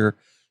sector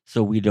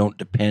so we don't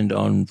depend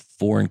on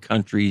foreign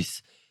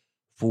countries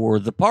for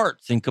the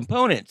parts and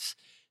components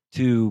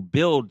to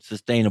build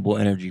sustainable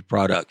energy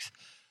products.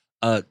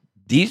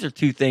 These are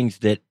two things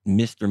that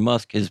Mr.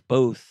 Musk has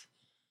both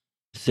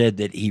said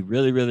that he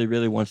really, really,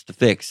 really wants to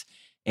fix.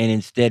 And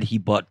instead he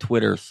bought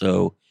Twitter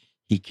so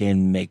he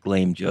can make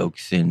lame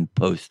jokes and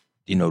post,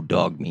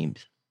 dog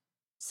memes.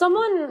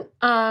 Someone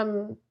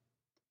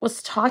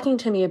was talking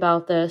to me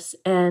about this,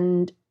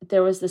 and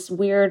there was this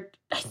weird,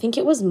 I think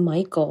it was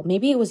Michael,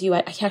 maybe it was you.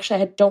 I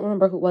don't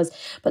remember who it was,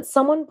 but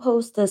someone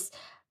posted this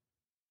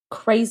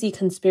crazy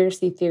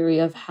conspiracy theory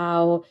of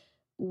how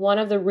one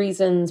of the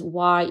reasons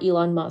why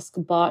Elon Musk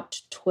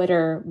bought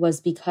Twitter was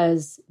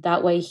because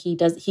that way he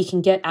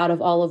can get out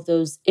of all of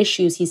those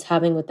issues he's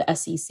having with the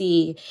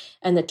SEC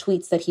and the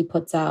tweets that he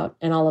puts out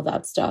and all of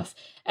that stuff.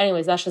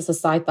 Anyways, that's just a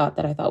side thought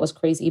that I thought was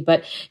crazy.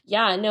 But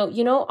yeah,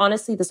 no,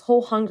 honestly, this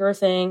whole hunger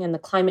thing and the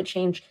climate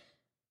change,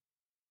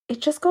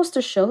 it just goes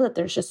to show that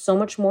there's just so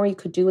much more you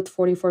could do with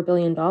 $44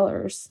 billion.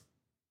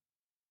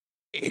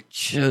 It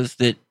shows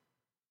that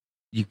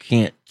you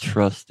can't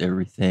trust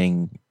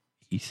everything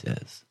he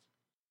says.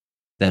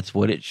 That's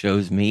what it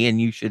shows me, and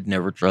you should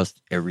never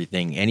trust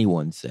everything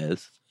anyone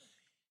says.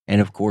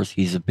 And of course,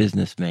 he's a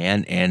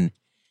businessman, and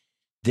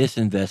this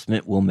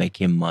investment will make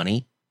him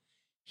money.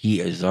 He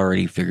has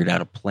already figured out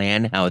a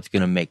plan how it's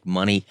going to make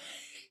money.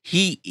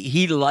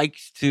 He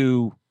likes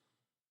to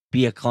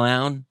be a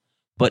clown,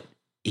 but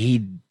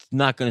he's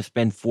not going to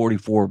spend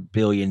 $44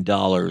 billion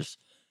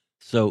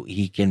so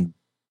he can,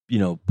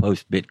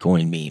 post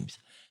Bitcoin memes.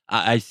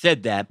 I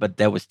said that, but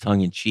that was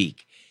tongue in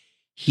cheek.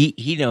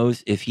 He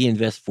knows if he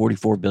invests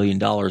 $44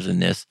 billion in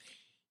this,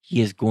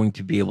 he is going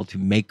to be able to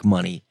make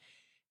money.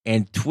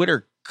 And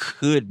Twitter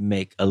could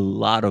make a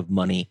lot of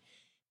money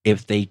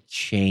if they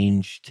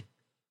changed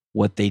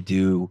what they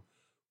do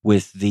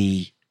with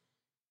the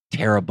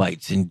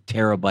terabytes and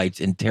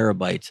terabytes and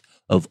terabytes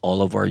of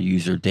all of our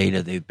user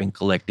data they've been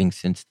collecting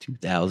since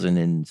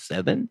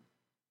 2007.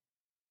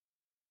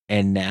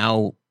 And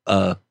now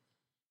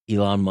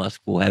Elon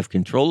Musk will have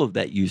control of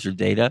that user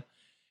data.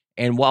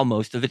 And while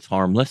most of it's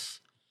harmless,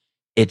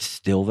 it's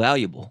still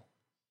valuable.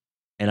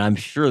 And I'm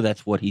sure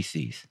that's what he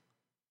sees.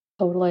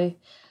 Totally.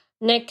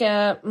 Nick,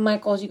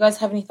 Michael, do you guys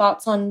have any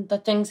thoughts on the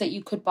things that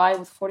you could buy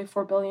with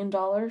 $44 billion?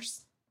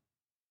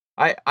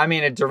 I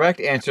mean, a direct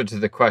answer to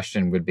the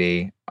question would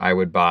be I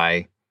would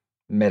buy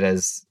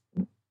Meta's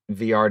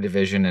VR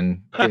division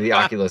and give the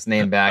Oculus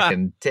name back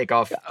and take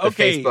off the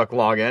Facebook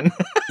login.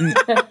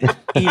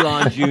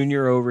 Elon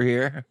Jr. over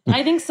here.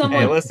 I think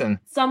someone... Hey, listen,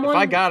 if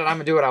I got it, I'm going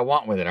to do what I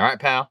want with it. All right,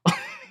 pal?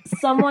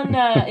 Someone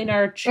in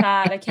our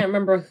chat, I can't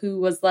remember who,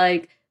 was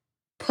like,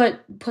 put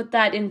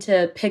that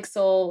into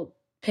Pixel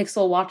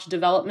Watch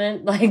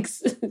development, like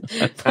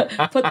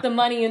put the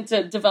money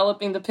into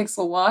developing the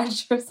Pixel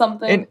Watch or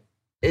something.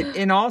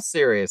 In all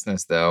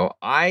seriousness, though,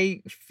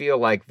 I feel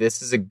like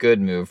this is a good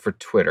move for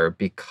Twitter,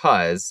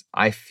 because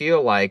I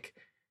feel like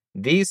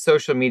these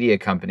social media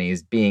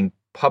companies being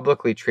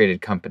publicly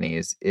traded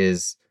companies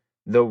is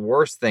the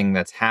worst thing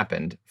that's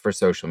happened for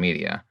social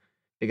media,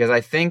 because I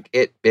think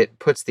it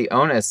puts the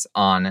onus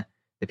on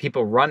the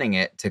people running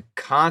it to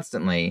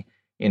constantly,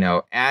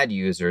 add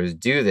users,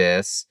 do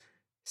this,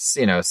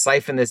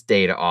 siphon this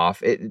data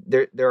off.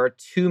 There are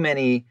too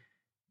many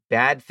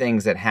bad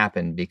things that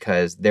happen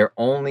because their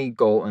only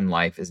goal in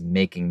life is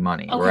making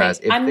money. Okay, Whereas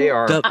if they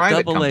are a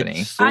private double-edged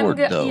company, sword,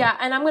 though. Yeah,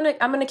 and I'm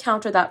gonna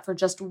counter that for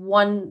just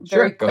one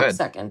very Sure, go quick ahead.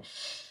 second.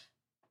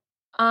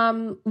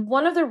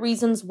 One of the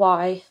reasons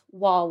why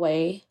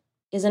Huawei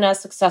isn't as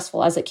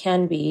successful as it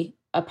can be,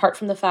 apart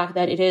from the fact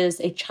that it is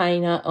a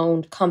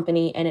China-owned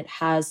company and it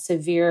has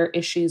severe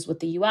issues with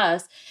the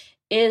US,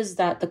 is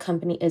that the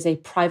company is a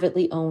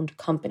privately owned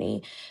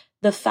company.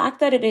 The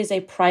fact that it is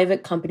a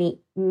private company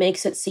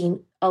makes it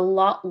seem a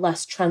lot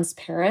less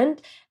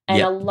transparent, and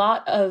Yep. a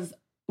lot of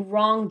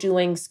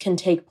wrongdoings can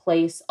take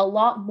place a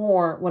lot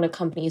more when a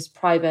company is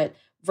private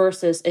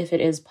versus if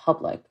it is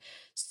public.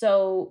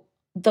 So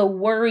the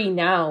worry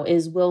now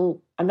is,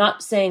 I'm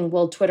not saying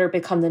will Twitter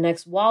become the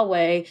next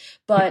Huawei,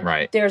 but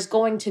Right. there's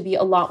going to be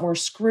a lot more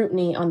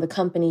scrutiny on the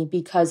company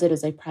because it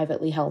is a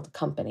privately held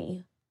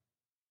company.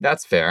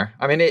 That's fair.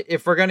 I mean,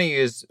 if we're going to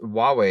use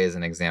Huawei as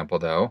an example,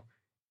 though,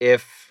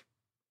 if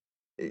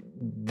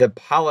the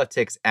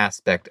politics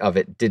aspect of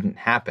it didn't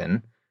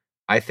happen,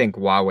 I think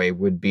Huawei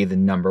would be the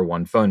number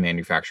one phone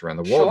manufacturer in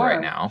the world right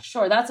now.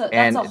 Sure, that's a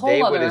And whole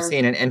they other. would have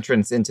seen an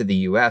entrance into the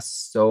US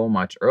so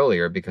much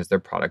earlier because their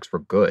products were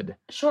good.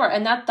 Sure,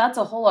 and that's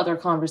a whole other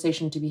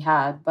conversation to be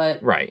had.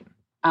 But Right.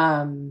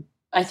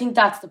 I think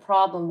that's the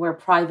problem where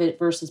private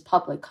versus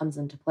public comes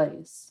into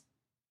place.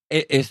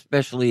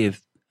 Especially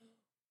if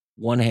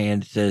one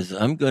hand says,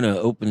 I'm going to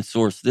open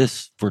source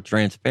this for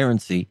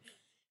transparency,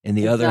 and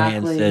the other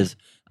hand Exactly. says,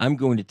 I'm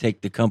going to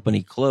take the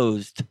company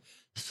closed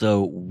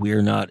so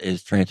we're not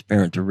as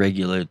transparent to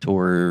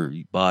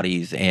regulatory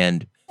bodies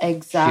and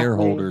Exactly.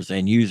 shareholders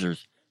and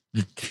users.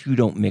 The two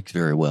don't mix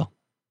very well.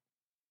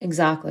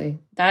 Exactly.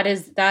 That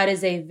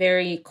is a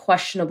very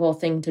questionable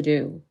thing to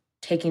do,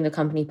 taking the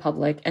company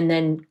public and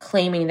then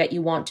claiming that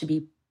you want to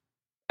be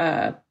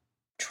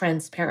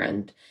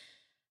transparent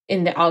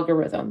in the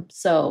algorithm.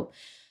 So,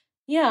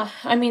 yeah,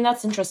 I mean,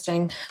 that's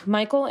interesting.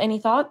 Michael, any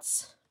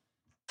thoughts?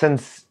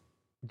 Since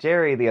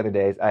Jerry the other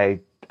days, I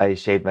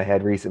shaved my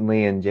head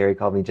recently, and Jerry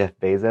called me Jeff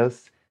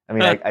Bezos. I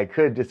mean, I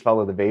could just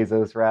follow the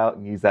Bezos route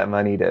and use that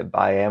money to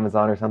buy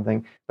Amazon or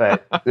something.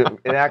 But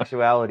in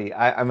actuality,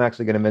 I'm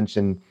actually going to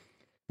mention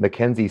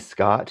Mackenzie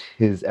Scott,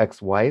 his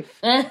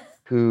ex-wife,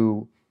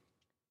 who,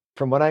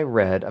 from what I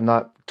read, I'm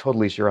not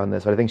totally sure on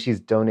this, but I think she's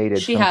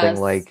donated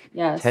like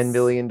yes. $10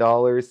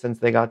 million since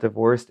they got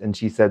divorced. And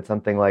she said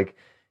something like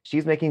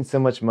she's making so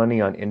much money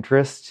on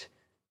interest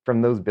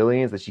from those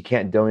billions that she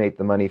can't donate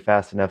the money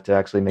fast enough to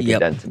actually make a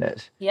dent in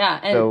it. Yeah.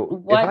 And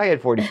so if I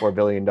had $44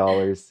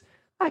 billion,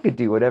 I could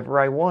do whatever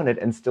I wanted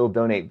and still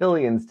donate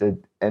billions to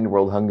end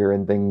world hunger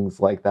and things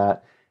like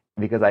that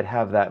because I'd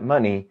have that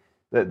money.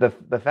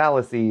 The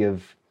fallacy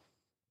of,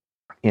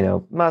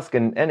 Musk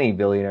and any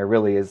billionaire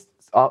really is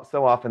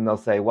so often they'll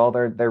say, well,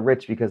 they're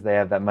rich because they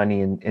have that money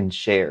in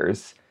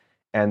shares,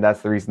 and that's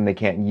the reason they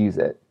can't use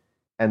it.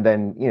 And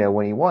then,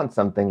 when he wants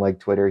something like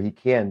Twitter, he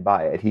can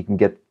buy it. He can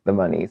get the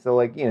money. So,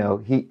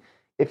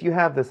 if you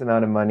have this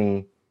amount of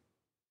money,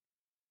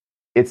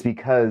 it's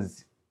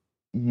because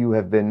you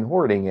have been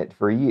hoarding it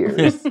for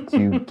years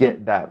to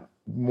get that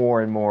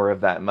more and more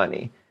of that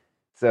money.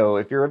 So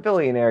if you're a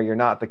billionaire, you're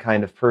not the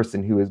kind of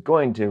person who is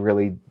going to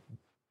really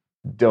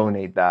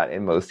donate that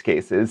in most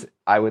cases.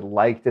 I would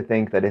like to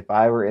think that if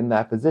I were in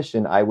that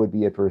position, I would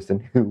be a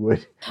person who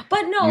would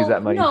use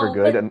that money for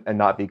good and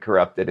not be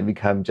corrupted and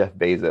become Jeff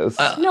Bezos.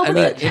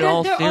 In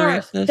all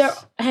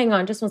seriousness, hang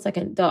on just one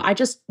second though.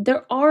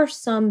 There are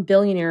some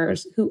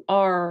billionaires who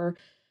are,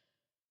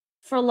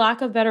 for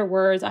lack of better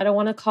words, I don't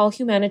want to call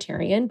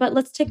humanitarian, but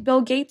let's take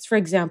Bill Gates, for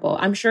example.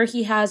 I'm sure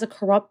he has a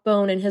corrupt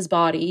bone in his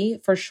body,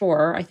 for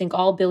sure. I think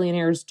all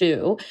billionaires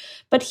do.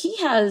 But he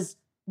has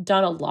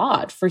done a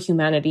lot for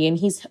humanity, and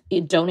he's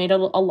donated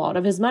a lot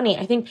of his money.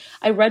 I think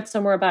I read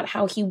somewhere about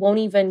how he won't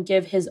even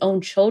give his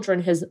own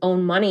children his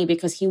own money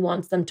because he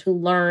wants them to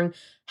learn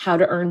how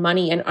to earn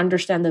money and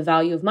understand the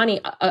value of money.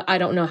 I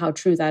don't know how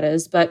true that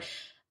is, but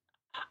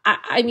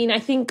I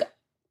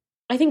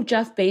think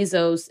Jeff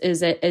Bezos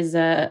is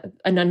an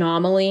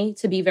anomaly,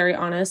 to be very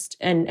honest,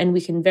 and we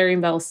can very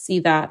well see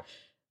that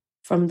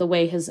from the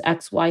way his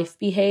ex-wife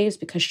behaves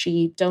because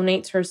she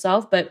donates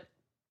herself. But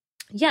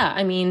yeah,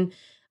 I mean,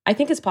 I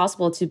think it's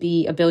possible to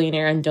be a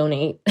billionaire and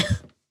donate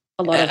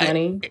a lot of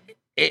money.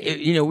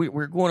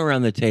 We're going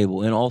around the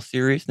table. In all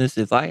seriousness,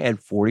 if I had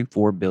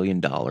 $44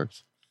 billion,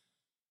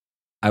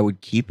 I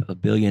would keep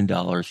 $1 billion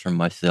from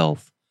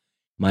myself,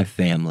 my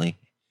family,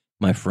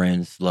 my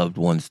friends, loved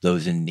ones,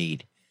 those in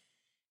need.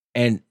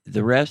 And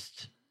the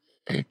rest,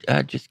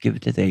 I'd just give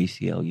it to the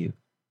ACLU.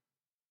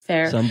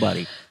 Fair.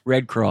 Somebody,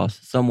 Red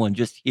Cross, someone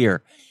just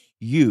here.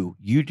 You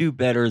do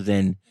better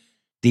than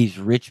these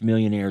rich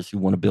millionaires who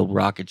want to build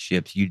rocket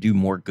ships. You do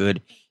more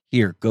good.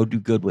 Here, go do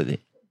good with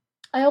it.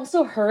 I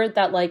also heard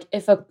that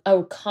if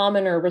a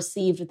commoner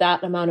received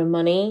that amount of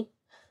money,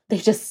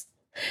 it's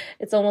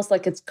almost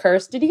like it's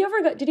cursed. Did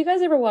you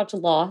guys ever watch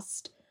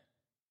Lost?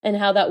 and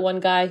how that one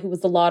guy who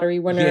was the lottery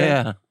winner,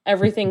 Yeah.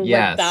 everything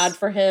Yes. went bad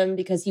for him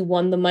because he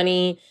won the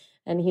money.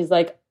 And he's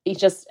like,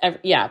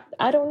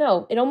 I don't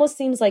know. It almost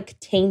seems like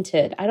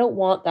tainted. I don't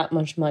want that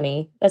much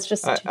money. That's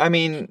just, I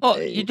mean, Oh,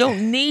 you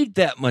don't need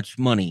that much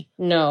money.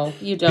 no,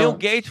 you don't. Bill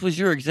Gates was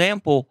your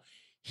example.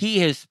 He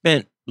has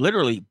spent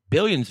literally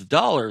billions of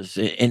dollars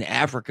in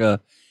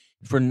Africa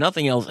for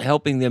nothing else,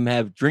 helping them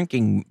have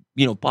drinking,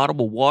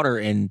 potable water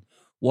and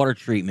water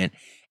treatment.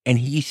 And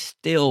he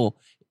still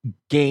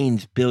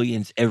gains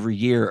billions every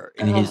year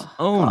in his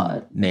own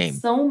God. name.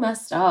 So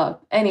messed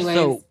up. Anyways.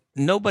 So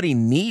nobody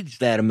needs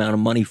that amount of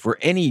money for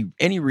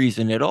any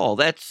reason at all.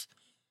 That's,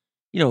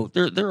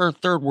 there are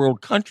third world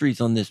countries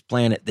on this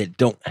planet that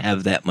don't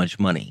have that much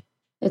money.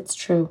 It's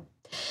true.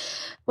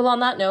 Well,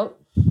 on that note,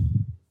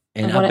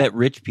 And I I bet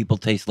rich people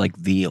taste like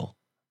veal.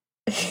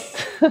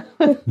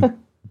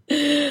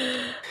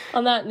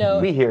 on that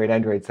note, We here at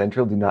Android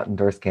Central do not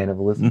endorse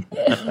cannibalism.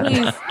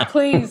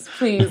 please.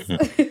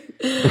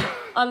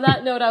 On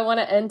that note, I want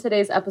to end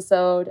today's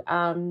episode.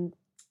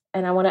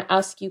 And I want to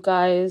ask you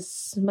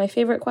guys my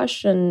favorite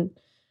question.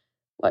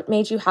 What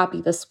made you happy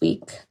this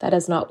week that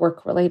is not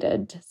work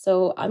related?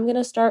 So I'm going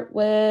to start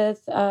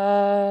with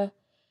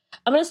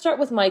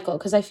Michael,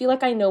 because I feel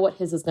like I know what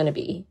his is going to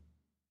be.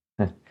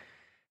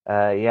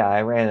 Yeah,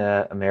 I ran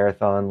a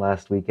marathon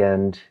last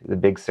weekend, the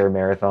Big Sur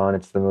Marathon.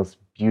 It's the most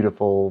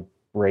beautiful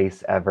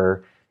race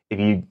ever. If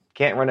you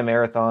can't run a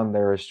marathon,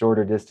 there are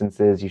shorter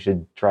distances. You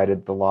should try to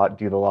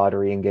do the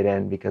lottery and get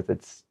in, because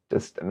it's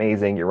just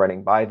amazing. You're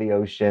running by the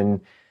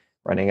ocean,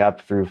 running up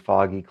through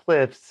foggy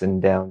cliffs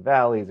and down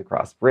valleys,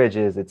 across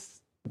bridges.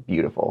 It's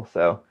beautiful.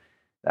 So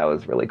that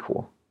was really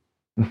cool.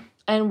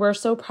 And we're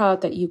so proud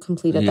that you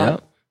completed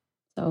that.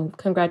 So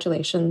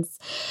congratulations.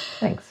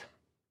 Thanks.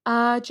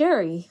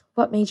 Jerry,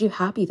 what made you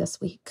happy this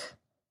week?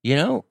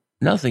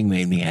 Nothing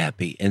made me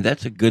happy, and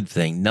that's a good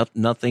thing.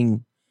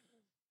 Nothing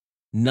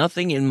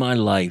in my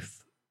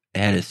life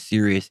had a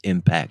serious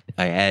impact.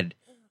 I had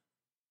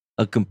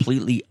a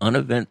completely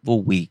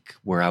uneventful week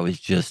where I was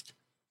just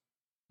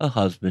a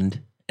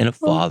husband and a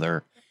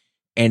father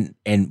and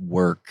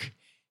work,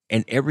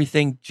 and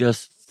everything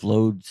just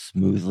flowed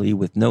smoothly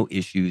with no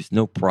issues,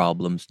 no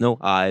problems, no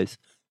highs,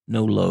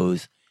 no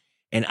lows.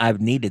 And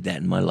I've needed that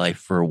in my life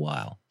for a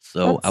while.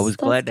 So I was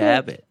glad to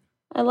have it.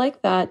 I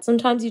like that.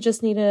 Sometimes you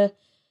just need a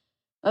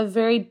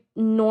very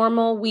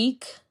normal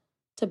week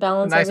to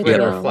balance nice way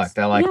everything to else. reflect.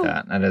 I like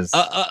that. That is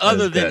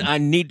Other that is than good. I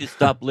need to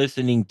stop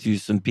listening to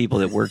some people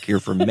that work here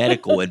for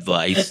medical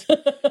advice.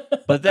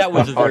 But that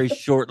was a very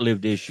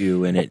short-lived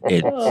issue, and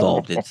it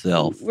solved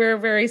itself. We're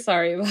very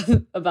sorry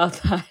about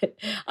that.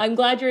 I'm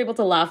glad you're able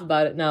to laugh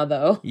about it now,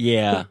 though.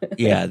 Yeah.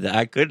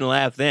 I couldn't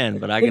laugh then,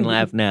 but I can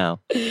laugh now.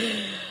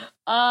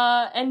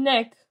 And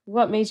Nick,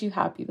 what made you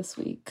happy this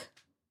week?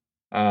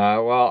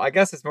 Well, I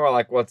guess it's more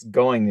like what's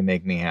going to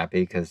make me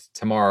happy, because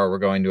tomorrow we're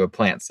going to a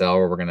plant sale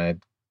where we're going to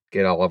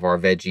get all of our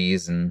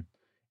veggies and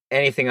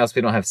anything else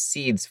we don't have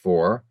seeds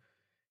for,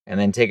 and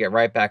then take it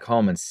right back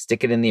home and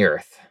stick it in the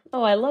earth.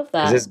 Oh, I love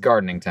that. Because it's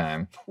gardening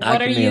time. I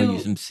can mail you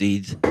some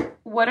seeds.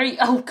 What are you?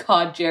 Oh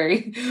God,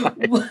 Jerry.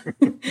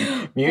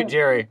 Mute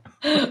Jerry.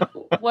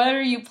 What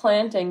are you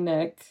planting,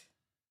 Nick?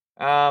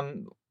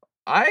 I'm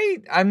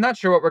not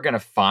sure what we're going to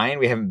find.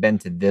 We haven't been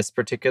to this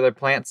particular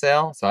plant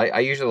sale. So I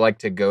usually like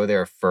to go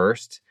there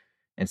first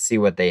and see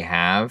what they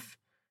have.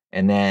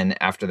 And then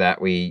after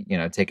that, we,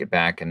 take it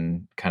back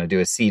and kind of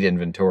do a seed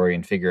inventory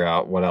and figure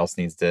out what else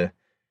needs to,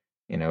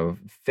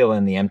 fill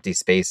in the empty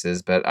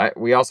spaces. But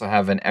we also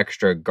have an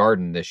extra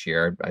garden this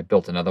year. I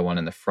built another one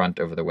in the front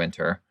over the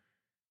winter.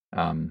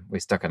 We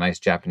stuck a nice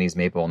Japanese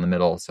maple in the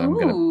middle. So I'm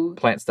going to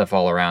plant stuff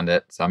all around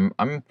it. So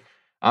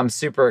I'm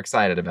super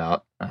excited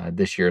about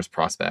this year's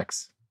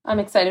prospects. I'm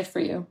excited for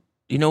you.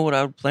 You know what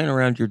I would plant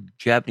around your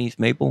Japanese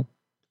maple?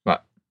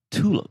 What?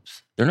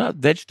 Tulips. They're not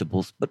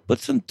vegetables, but put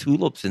some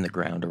tulips in the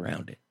ground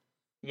around it.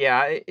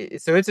 Yeah,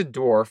 so it's a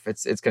dwarf.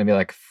 It's going to be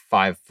like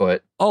 5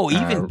 foot. Oh,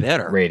 even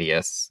better.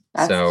 Radius.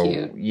 That's so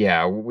cute.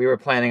 Yeah, we were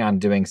planning on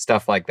doing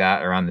stuff like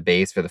that around the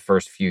base for the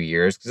first few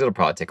years, because it'll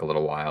probably take a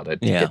little while to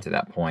get to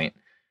that point.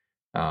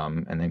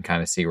 And then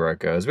kind of see where it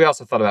goes. We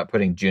also thought about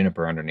putting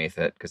juniper underneath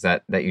it, because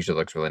that usually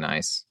looks really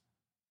nice.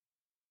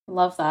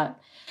 Love that.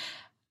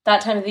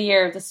 That time of the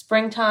year, the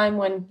springtime,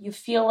 when you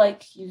feel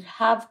like you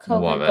have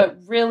COVID, but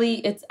really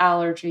it's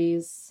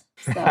allergies.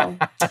 So,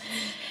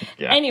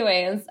 yeah.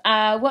 Anyways,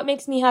 what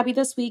makes me happy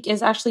this week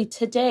is actually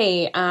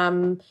today.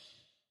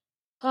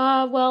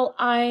 Well,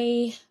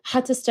 I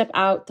had to step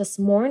out this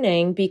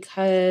morning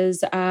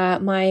because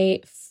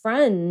my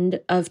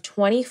friend of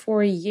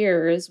 24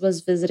 years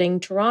was visiting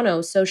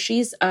Toronto. So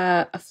she's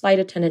a flight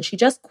attendant. She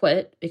just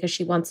quit because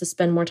she wants to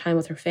spend more time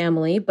with her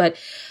family, but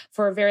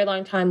for a very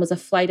long time was a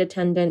flight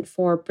attendant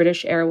for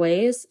British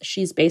Airways.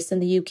 She's based in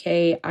the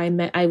UK.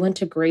 I went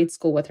to grade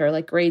school with her,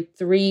 like grade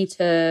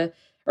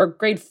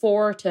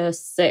 4 to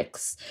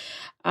 6.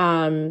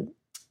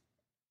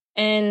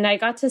 And I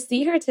got to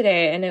see her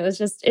today, and it's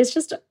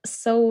just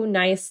so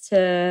nice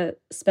to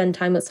spend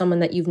time with someone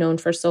that you've known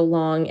for so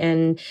long.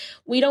 And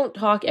we don't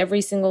talk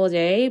every single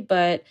day,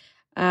 but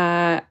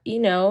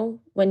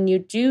when you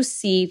do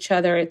see each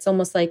other, it's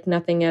almost like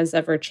nothing has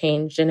ever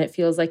changed. And it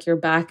feels like you're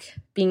back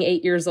being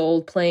 8 years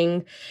old,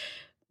 playing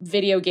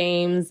video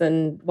games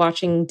and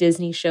watching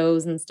Disney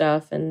shows and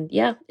stuff. And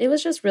yeah, it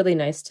was just really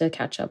nice to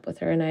catch up with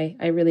her. And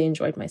I really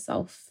enjoyed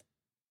myself.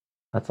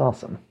 That's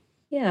awesome.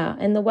 Yeah.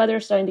 And the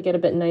weather's starting to get a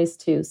bit nice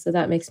too. So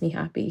that makes me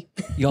happy.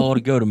 Y'all ought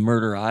to go to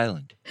Murder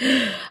Island.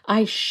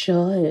 I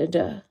should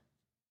do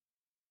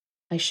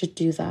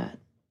that.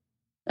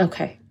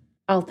 Okay.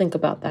 I'll think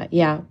about that.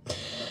 Yeah.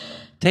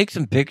 Take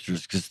some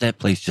pictures because that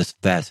place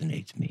just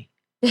fascinates me.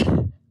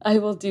 I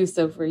will do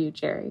so for you,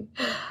 Jerry.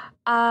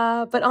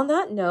 But on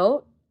that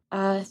note,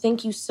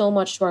 thank you so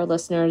much to our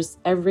listeners.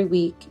 Every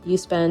week you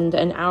spend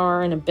an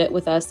hour and a bit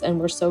with us, and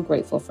we're so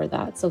grateful for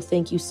that. So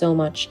thank you so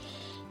much.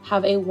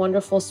 Have a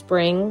wonderful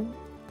spring.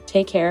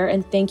 Take care,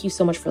 and thank you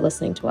so much for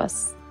listening to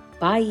us.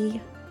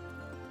 Bye.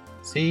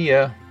 See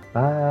ya.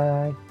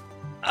 Bye.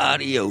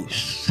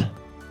 Adios.